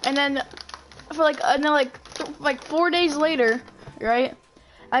 And then for like 4 days later, right?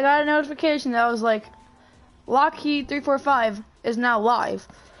 I got a notification that was like Lockheed 345 is now live.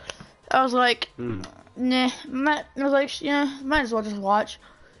 I was like, nah. I was like, yeah, might as well just watch,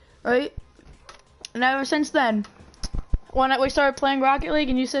 right? And ever since then, when we started playing Rocket League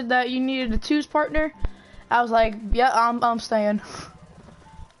and you said that you needed a twos partner, I was like, yeah, I'm staying.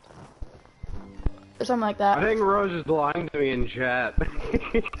 Or something like that. I think Rose is lying to me in chat.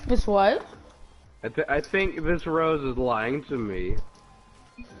 It's what? I think this Rose is lying to me.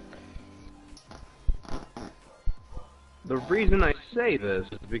 The reason I say this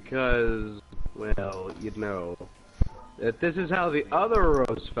is because, well, you know, that this is how the other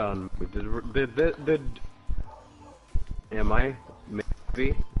Rose found me. Am I?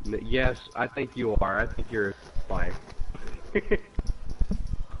 Maybe? Yes, I think you are. I think you're a spy.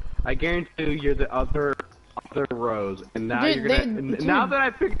 I guarantee you're the other Rose, and now Dude, you're gonna. Now that I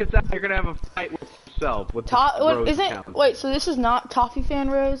figured this out, you're gonna have a fight with yourself. With What is it? account. Wait, so this is not Toffee Fan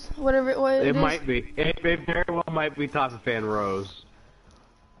Rose? Whatever it was. It might be. It very well might be Toffee Fan Rose.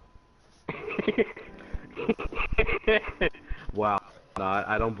 Wow. No,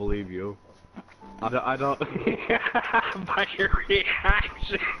 I don't believe you. I don't. By your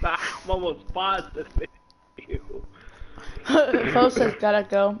reaction, I'm almost positive you. Fo says gotta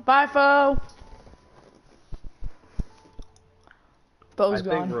go. Bye, Fo. Fo's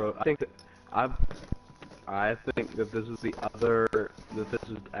gone. I think that this is the other. That this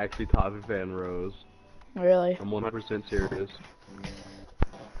is actually Toffee Fan Rose. Really? I'm 100% serious.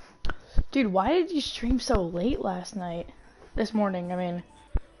 Dude, why did you stream so late last night? This morning, I mean.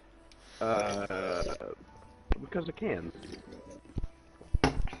 Because I can.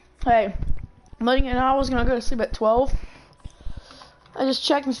 Hey, I'm letting you know I was gonna go to sleep at 12. I just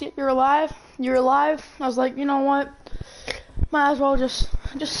checked and see if you're alive. You're alive. I was like, you know what? Might as well just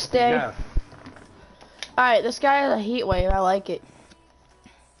stay. Yeah. Alright, this guy has a heat wave. I like it.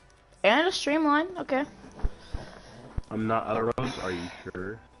 And a streamline. Okay. I'm not a Rose. Are you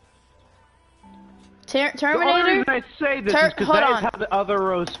sure? Terminator. The only reason I say this is because hold that on. is how the other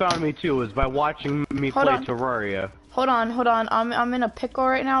Rose found me too, was by watching me Hold play on. Terraria. Hold on. I'm in a pickle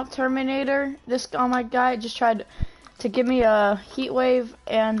right now. Terminator. This my guy just tried to give me a heat wave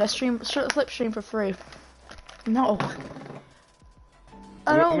and a flip stream for free. No.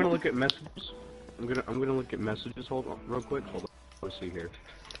 I I'm don't. gonna look at messages. I'm gonna look at messages. Hold on, real quick. Hold on. Let's see here.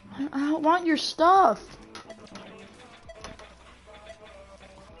 I don't want your stuff.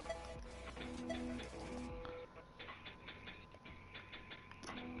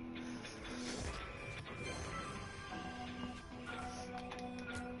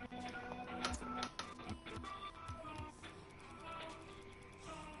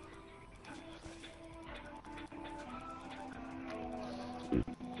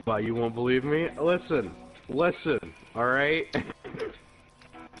 Why, you won't believe me? Listen, alright?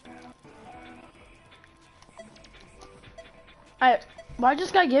 Why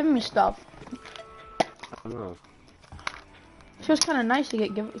this guy giving me stuff? I don't know. It feels kind of nice to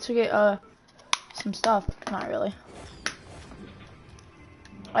get some stuff. Not really.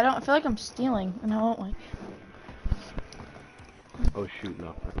 I feel like I'm stealing, and I don't like. Oh shoot,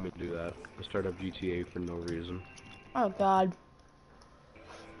 no, I'm gonna do that. I start up GTA for no reason. Oh god.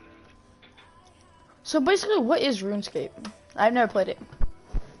 So basically, what is RuneScape? I've never played it.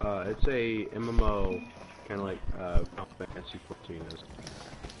 It's a MMO, kind of like Final Fantasy 14 is.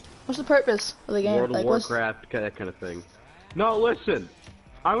 What's the purpose of the game? World of like, Warcraft, that kind of thing. No, listen.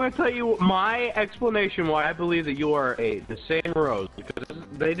 I'm gonna tell you my explanation why I believe that you are the same Rose, because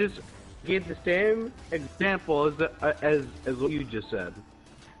they just gave the same example as what you just said,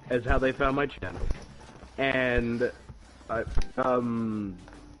 as how they found my channel, and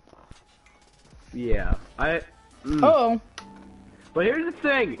yeah, Oh. But here's the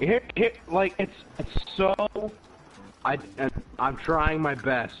thing. Here, like it's so. I'm trying my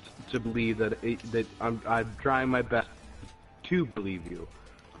best to believe that I'm trying my best to believe you.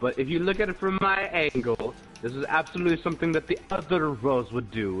 But if you look at it from my angle, this is absolutely something that the other Rose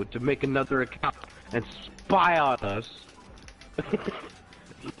would do, to make another account and spy on us.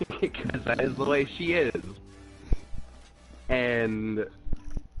 Because that is the way she is. And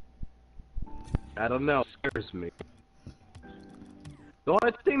I don't know, it scares me. The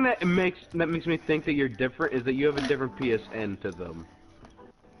only thing that makes me think that you're different is that you have a different PSN to them.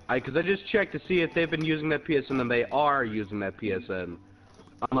 Because I just checked to see if they've been using that PSN, and they are using that PSN.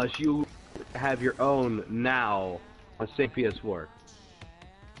 Unless you have your own now on the same PS4.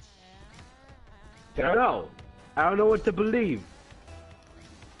 I don't know. I don't know what to believe.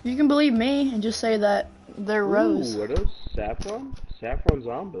 You can believe me and just say that they're Rose. Ooh, are those saffron? Saffron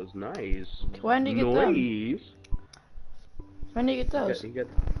zombos, nice. When did you get them? Nice. When did you get those?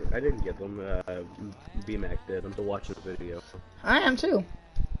 I didn't get them. BMAC did. I'm still watching the video. I am too.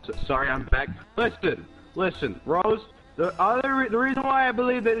 So, sorry, I'm back. Listen, Rose. The reason why I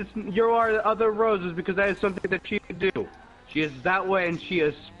believe that you are the other Rose is because that is something that she could do. She is that way, and she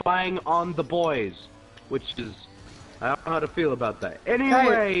is spying on the boys, which is I don't know how to feel about that.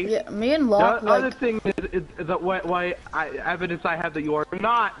 Anyway, yeah, me and Locke. The other thing is that why evidence I have that you are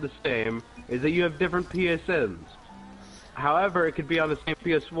not the same is that you have different PSNs. However, it could be on the same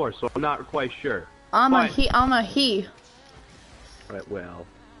PS4, so I'm not quite sure. I'm a he. Right, well,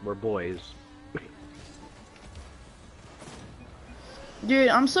 we're boys. Dude,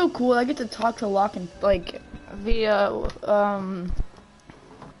 I'm so cool. I get to talk to Locke and like via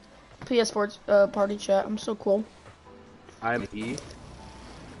PS4 party chat. I'm so cool. I'm E.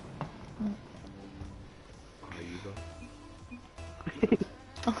 There you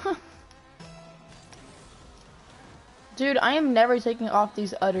go. Dude, I am never taking off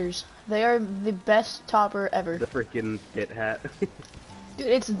these udders. They are the best topper ever. The freaking Kit hat. Dude,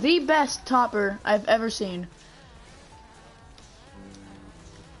 it's the best topper I've ever seen.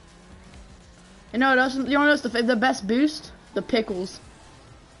 You know what else? You know what's the best boost? The pickles.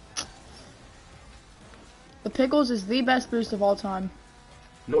 The pickles is the best boost of all time.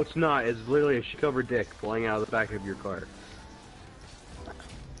 No, it's not. It's literally a covered dick flying out of the back of your car.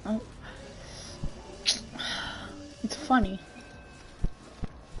 Oh. It's funny.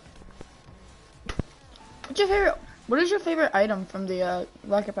 What is your favorite item from the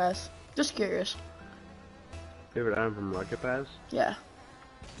Rocket Pass? Just curious. Favorite item from Rocket Pass? Yeah.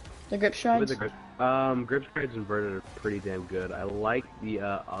 The grip strides? Grip strides inverted are pretty damn good. I like the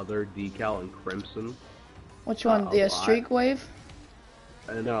other decal in Crimson. Which one? The streak wave?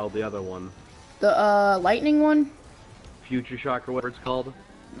 No, the other one. The lightning one? Future Shock or whatever it's called.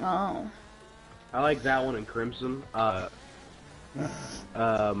 Oh. I like that one in Crimson. What is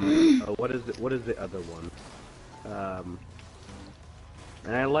the other one?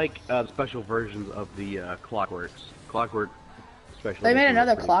 And I like special versions of the Clockworks. Clockwork special. They made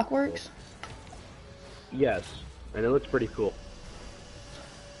another Clockworks? Cool. Yes, and it looks pretty cool.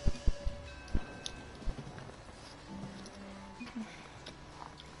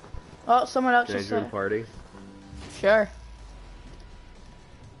 Oh, someone else Can I just join said. party? Sure.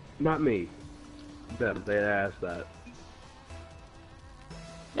 Not me. Them. They asked that.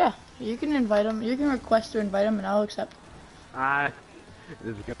 Yeah, you can invite them. You can request to invite them, and I'll accept.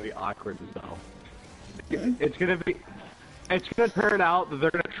 This is gonna be awkward as hell. It's gonna turn out that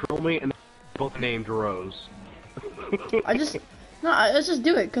they're gonna troll me and they're both named Rose. let's just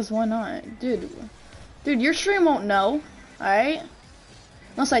do it, cause why not, dude? Dude, your stream won't know, alright?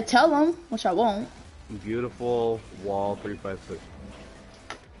 Unless I tell them, which I won't. Beautiful wall, 35 foot.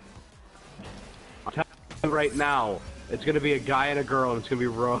 right now. It's gonna be a guy and a girl, and it's gonna be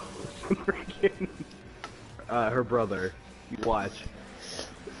Rose and freaking her brother. You watch.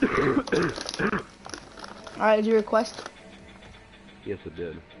 Alright, did you request? Yes, it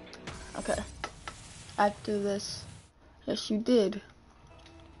did. Okay. After this. Yes, you did.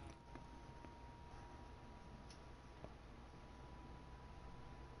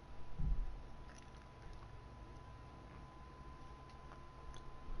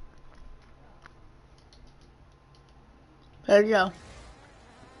 There you go.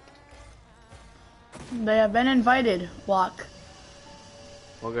 They have been invited, Walk.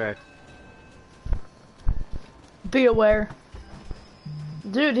 Okay. Be aware.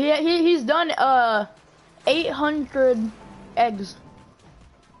 Dude, he's done 800 eggs.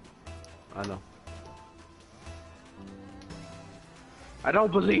 I know. I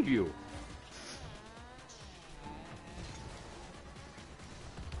don't believe you.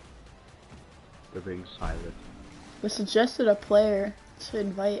 They're being silent. We suggested a player to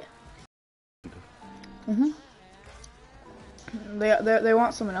invite. They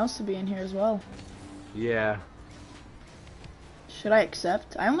want someone else to be in here as well. Yeah. Should I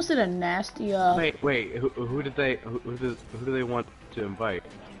accept? I almost did a nasty Wait. Who do they want to invite?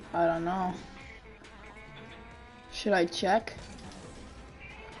 I don't know. Should I check?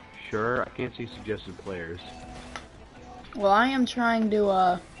 Sure. I can't see suggested players. Well, I am trying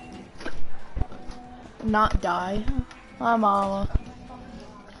to not die. Hi, Mama.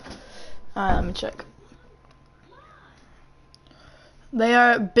 Alright, let me check. They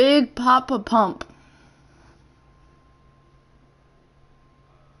are Big Papa Pump.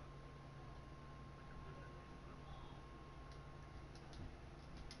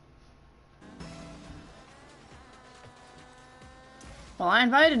 Well, I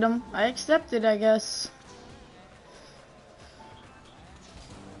invited them. I accepted, I guess.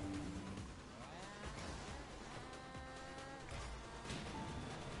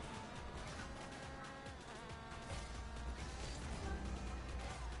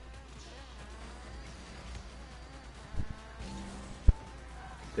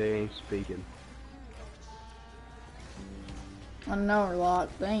 They ain't speaking. I know, Rock.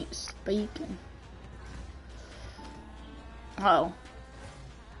 They ain't speaking. Oh.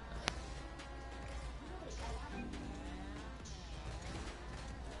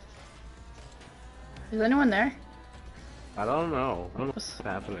 Is anyone there? I don't know. I don't know what's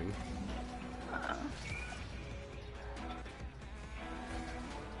happening.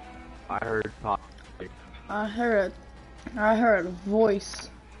 I heard talk. I heard a voice.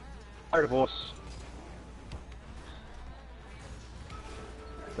 I heard a voice.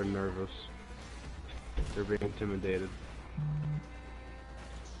 They're nervous. They're being intimidated.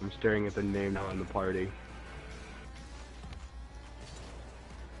 I'm staring at the name now in the party.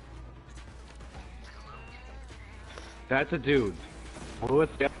 That's a dude.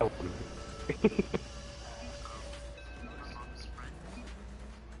 What's the other one?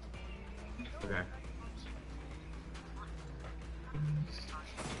 Okay.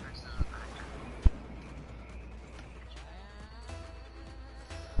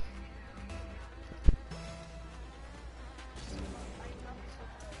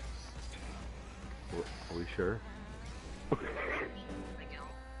 Are we sure?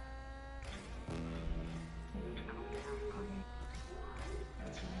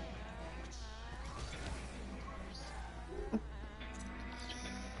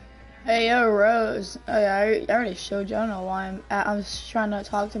 Hey, yo, Rose. Oh, yeah, I already showed you. I don't know why I was trying to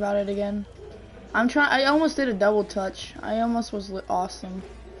talk about it again. I almost did a double touch. I almost was awesome.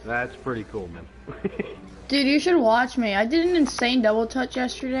 That's pretty cool, man. Dude, you should watch me. I did an insane double touch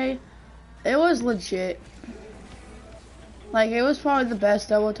yesterday. It was legit. Like, it was probably the best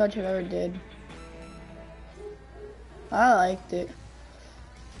double touch I've ever did. I liked it.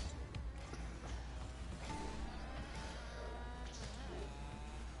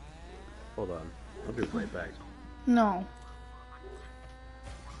 Hold on. I'll be right back. No.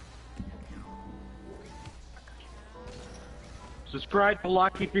 Subscribe to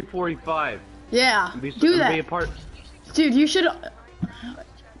Locky345. Yeah, do Be a that. part. Dude, you should...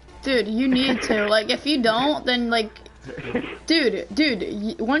 Dude, you need to. Like, if you don't, then, like...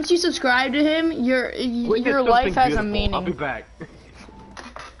 Dude, once you subscribe to him, your life has a meaning. I'll be back.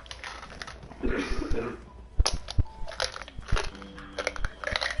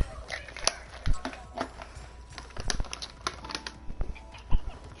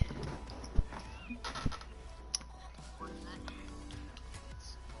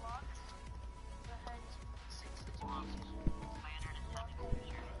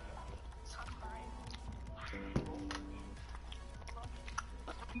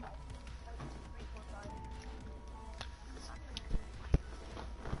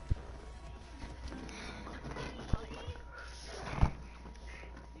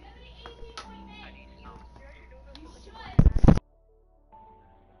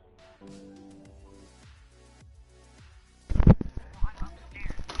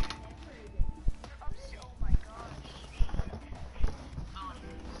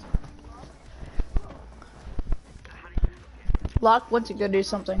 Lock went to go do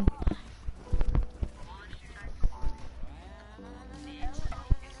something.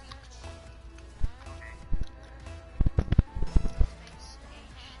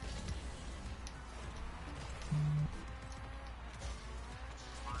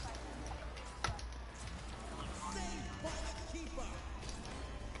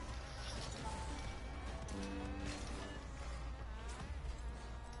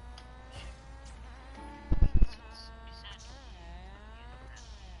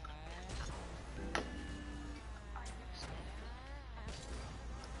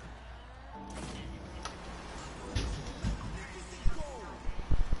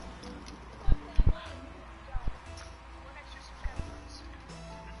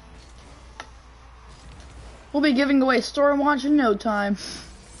 We'll be giving away Story Watch in no time.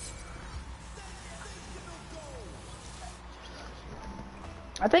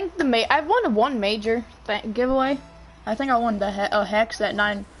 I think I've won one major giveaway. I think I won the Hex at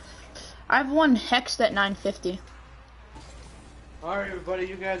 9. I've won Hex at 950. Alright, everybody,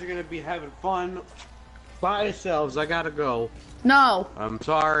 you guys are gonna be having fun by yourselves. I gotta go. No. I'm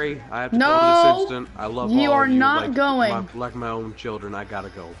sorry. I have to No. go this instant. I love You all are of you not like going. like my own children. I gotta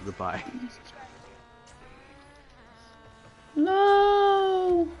go. Goodbye.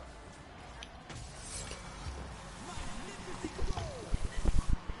 No.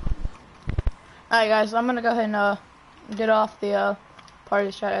 Alright guys, I'm gonna go ahead and get off the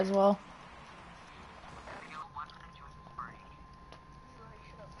party chat as well.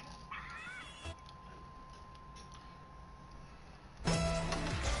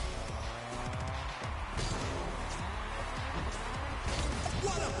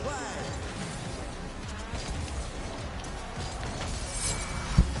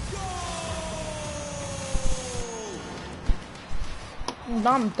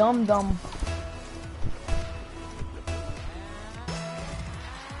 Dumb.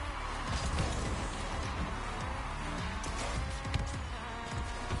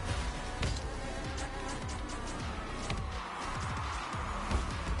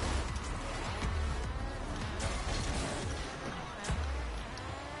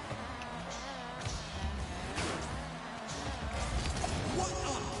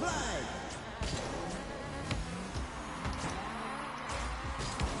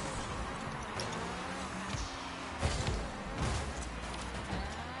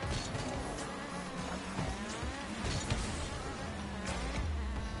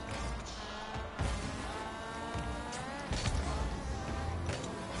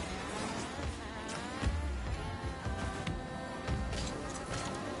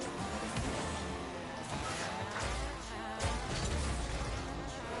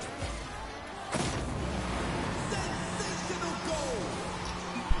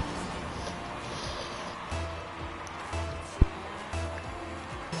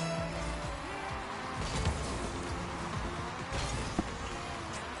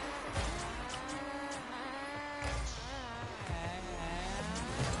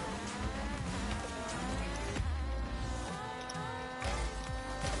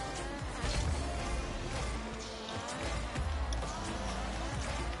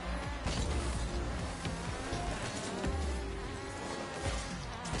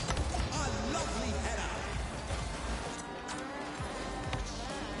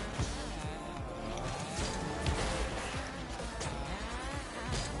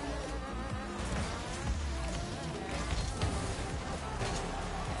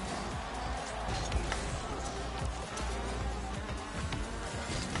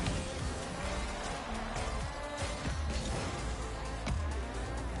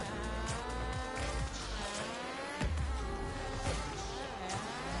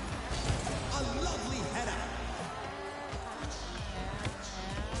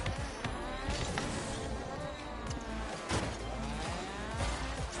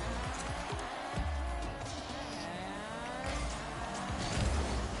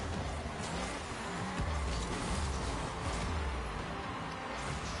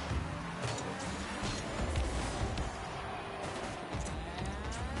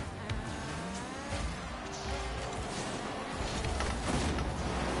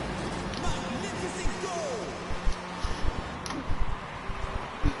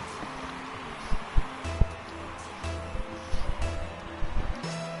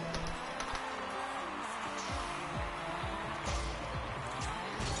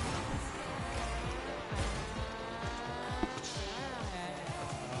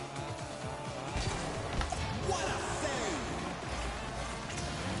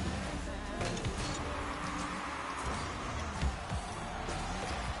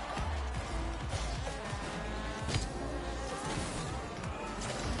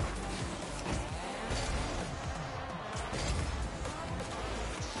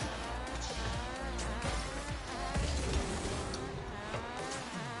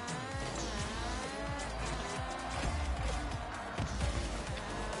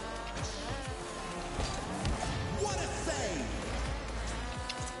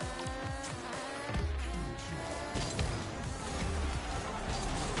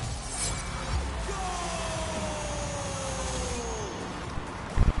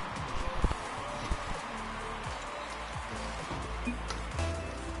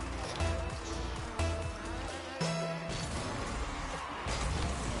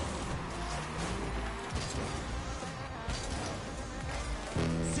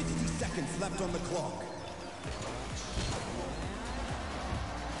 seconds left on the clock.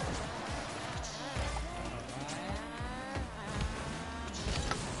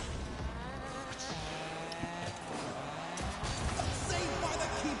 Saved by the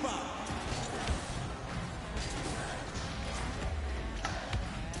keeper.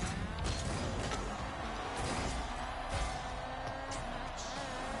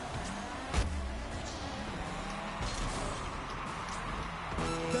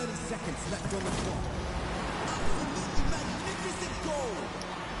 Seconds left on the clock. Absolutely magnificent goal.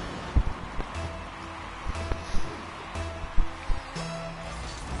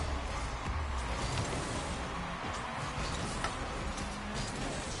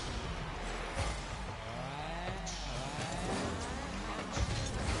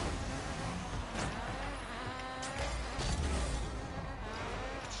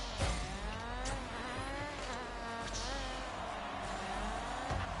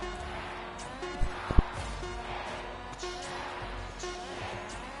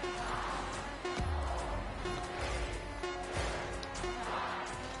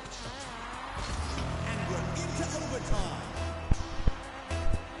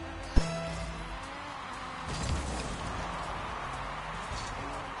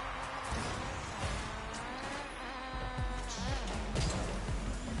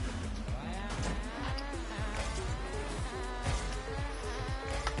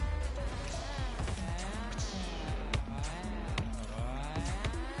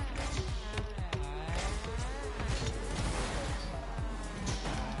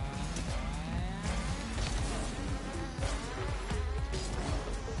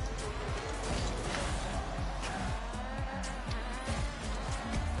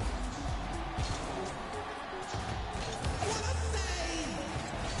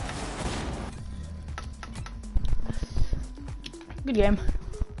 'Good game.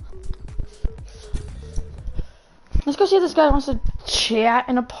 Let's go see if this guy wants to chat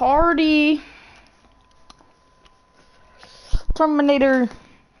in a party. Terminator.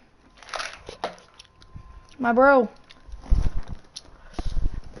 My bro.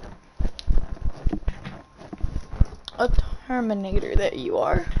 A Terminator that you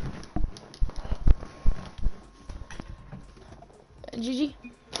are. GG.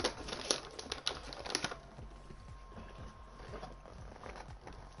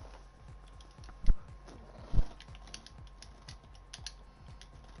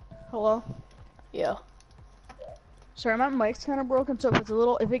 Hello? Yeah. Sorry, my mic's kind of broken, so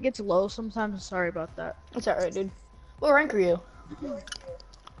if it gets low sometimes, I'm sorry about that. It's alright, dude. What rank are you?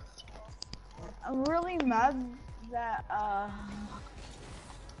 I'm really mad that,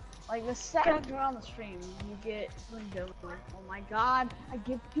 like the second you're on the stream, you get something different. Oh my god, I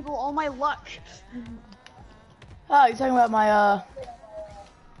give people all my luck. Oh, you're talking about my,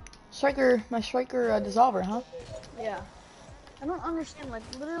 striker dissolver, huh? Yeah. I don't understand, like,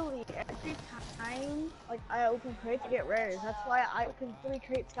 literally every time, like, I open crates, I get rares. That's why I opened 3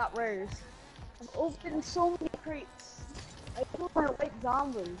 crates, got rares. I've opened so many crates. I put my white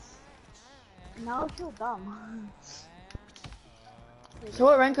zombies. And now I feel dumb. So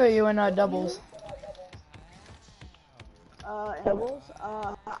what rank are you in, doubles? In doubles,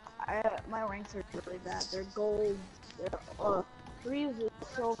 my ranks are really bad. They're gold, they're, 3's is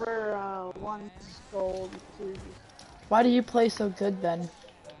silver, 1's gold, 2's. Why do you play so good then?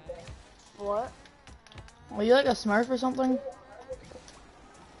 What? Are you like a smurf or something?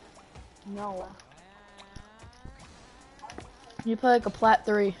 No. You play like a plat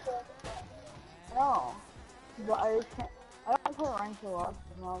 3. No. But I don't play ranked a lot.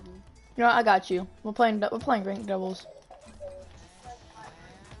 You know, I got you. We're playing ranked doubles.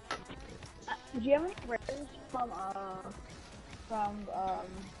 Did you have any rares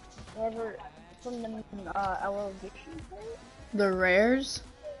whatever, from the, elevation plate? The rares?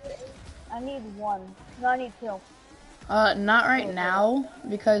 I need 1. No, I need 2. Not right now,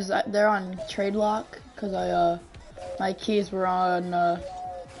 because they're on trade lock, because my keys were on,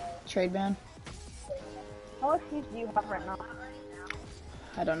 trade ban. How much keys do you have right now?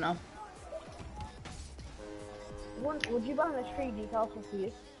 I don't know. Would you buy the tree decals for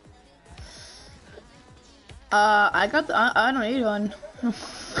keys? I don't need one.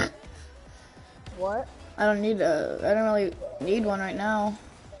 What? I don't really need one right now.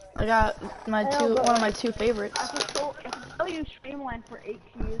 I got one of my 2 favorites. I can still use Streamline for 8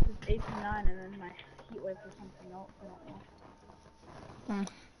 keys, it's 89, and then my Heatwave for something else, I don't know.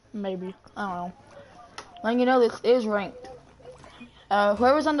 Maybe. I don't know. Letting you know this is ranked.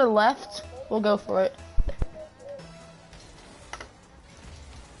 Whoever's on the left, will go for it.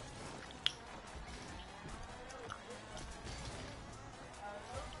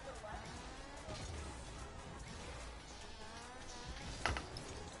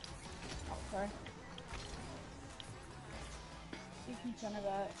 in front of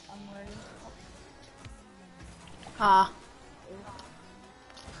that. I'm ready. Ah.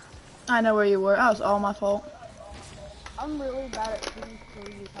 I know where you were. That was all my fault. I'm really bad at shooting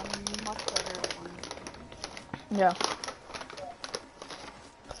threes. I'm much better at one. Yeah.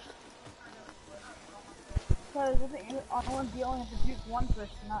 Because on one, you only have to shoot one person,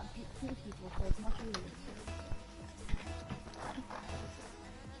 not shoot two people, so it's much easier.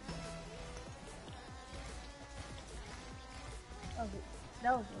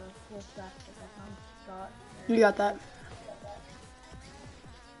 That was a cool shot that I found Scott. You got that.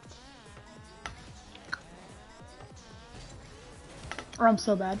 Or I'm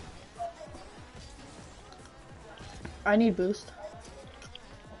so bad. I need boost.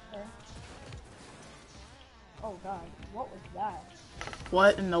 Okay. Oh god, what was that?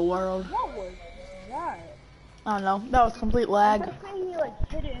 What in the world? What was that? I don't know. That was complete lag. I kept saying he like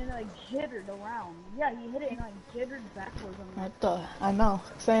hit it and like jittered around. Yeah, he hit it and like jittered backwards. I'm like, What the? I know.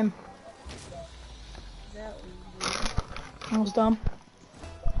 Same. that was weird. That was dumb.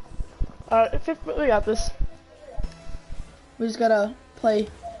 We got this. We just gotta play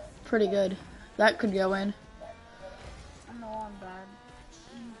pretty good. That could go in. I know I'm bad.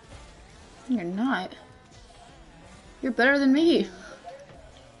 You're not. You're better than me.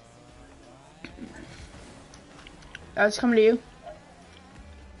 I was coming to you.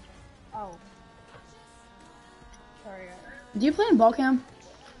 Oh. Sorry. Do you play in ball cam?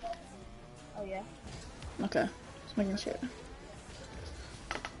 Oh yeah. Okay. Just making sure.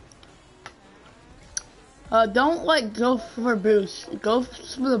 Don't like go for boost. Go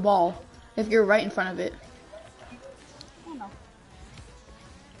for the ball if you're right in front of it. I don't know.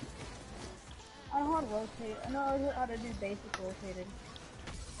 I know how to rotate. I know how to do basic rotating.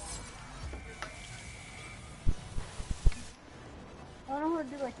 I don't know how to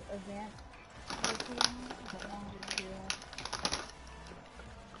do like advanced rotating. I don't know how to do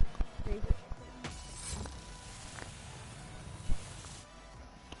basic.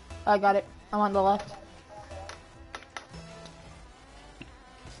 I got it. I'm on the left.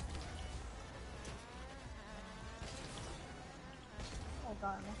 Oh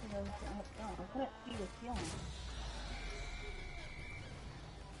god, nothing else I couldn't see the ceiling.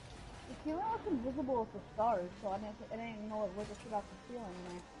 The ceiling was invisible with the stars, so I didn't even know it was a shit off the ceiling,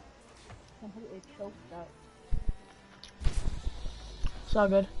 and I completely choked that. It's all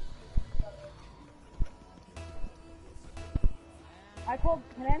good. I called,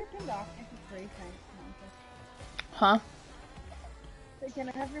 can I have your pink octane for free? Thanks. Huh? So can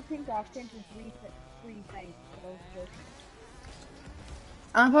I have your pink octane for free thanks? But I was joking.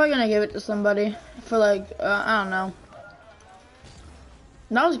 I'm probably gonna give it to somebody for like I don't know.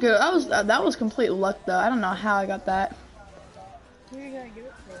 That was good. That was complete luck though. I don't know how I got that. Who are you gonna give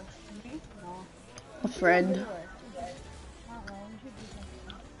it to? Me? No. A friend. I don't know. You should do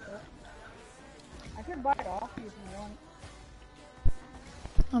something. I could buy it off you if you want.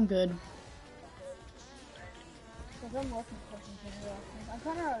 I'm good. Cause I'm looking for something. I'm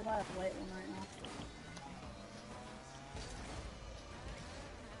trying to buy a light one right now.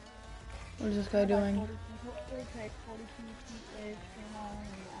 What is this guy doing?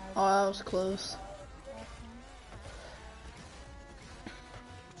 Oh, that was close.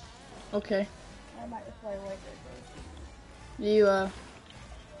 Okay. I might just play white. You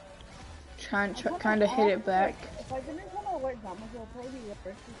kind of hit it back. If I didn't have my white zombies, it'll probably be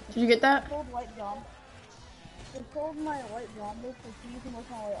worse. Did you get that? I sold my white zombies, so you can look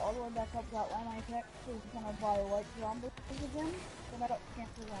my way all the way back up that line I picked, so you can buy white zombies again, then I don't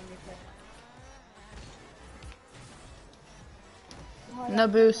cancel line I picked. No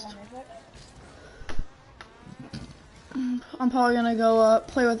boost. I'm probably gonna go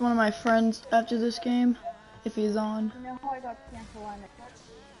play with one of my friends after this game, if he's on. You know how I got cancel line Apex?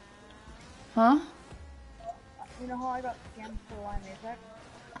 Huh? You know how I got scammed for line Apex?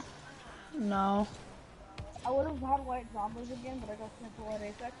 No. I would have had white zombies again, but I got scammed for white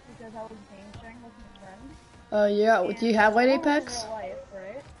Apex because I was game sharing with my friend. Yeah. Do you have White Apex? In real life,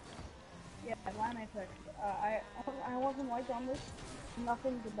 right? Yeah, line Apex. I wasn't white zombies.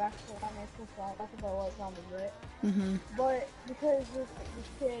 Nothing to back to line Apex, so I talked about white zombies, right? Mhm. But because this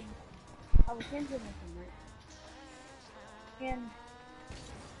kid, I was game sharing with him, right? And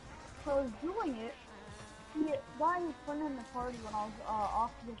so I was doing it. The guy who's friend in the party when I was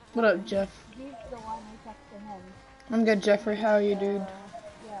off this. What up, Jeff? Gave the line Apex to him. I'm good, Jeffrey. How are you, dude?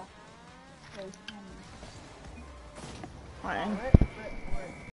 Yeah. So Fine.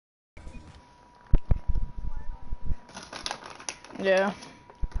 Yeah.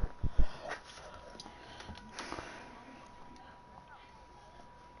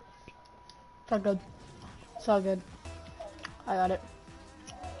 It's all good. It's all good. I got it.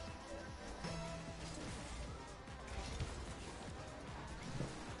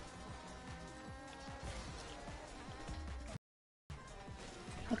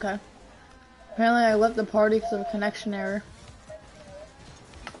 Okay. Apparently I left the party because of a connection error.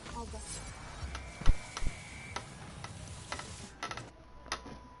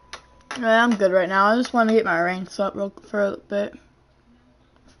 Yeah, I'm good right now. I just want to get my ranks up real for a bit.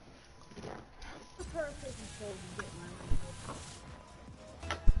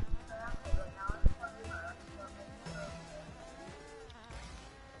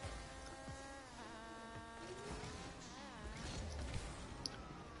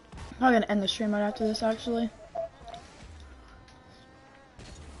 I'm gonna end the stream right after this, actually.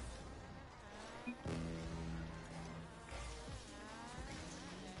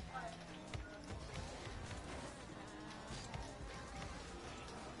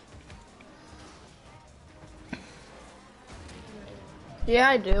 Yeah,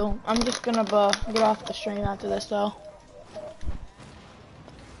 I do. I'm just gonna get off the stream after this, though.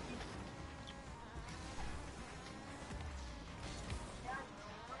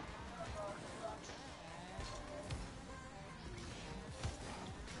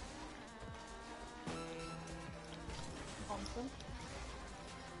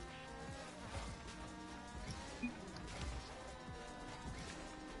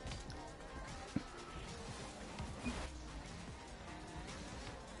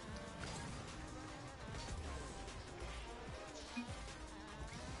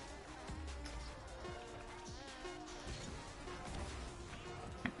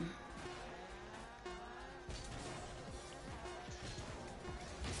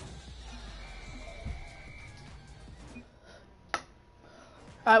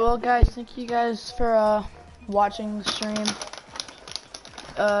 Alright, well guys, thank you guys for watching the stream.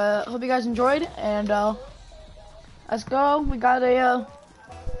 Hope you guys enjoyed, and let's go. We got a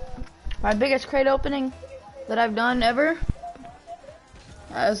my biggest crate opening that I've done ever.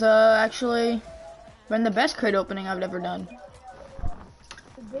 Has actually been the best crate opening I've ever done.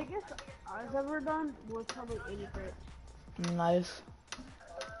 The biggest I've ever done was probably 80 crates. Nice.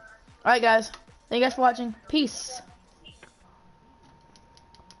 Alright guys, thank you guys for watching. Peace.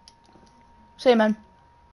 See you, man.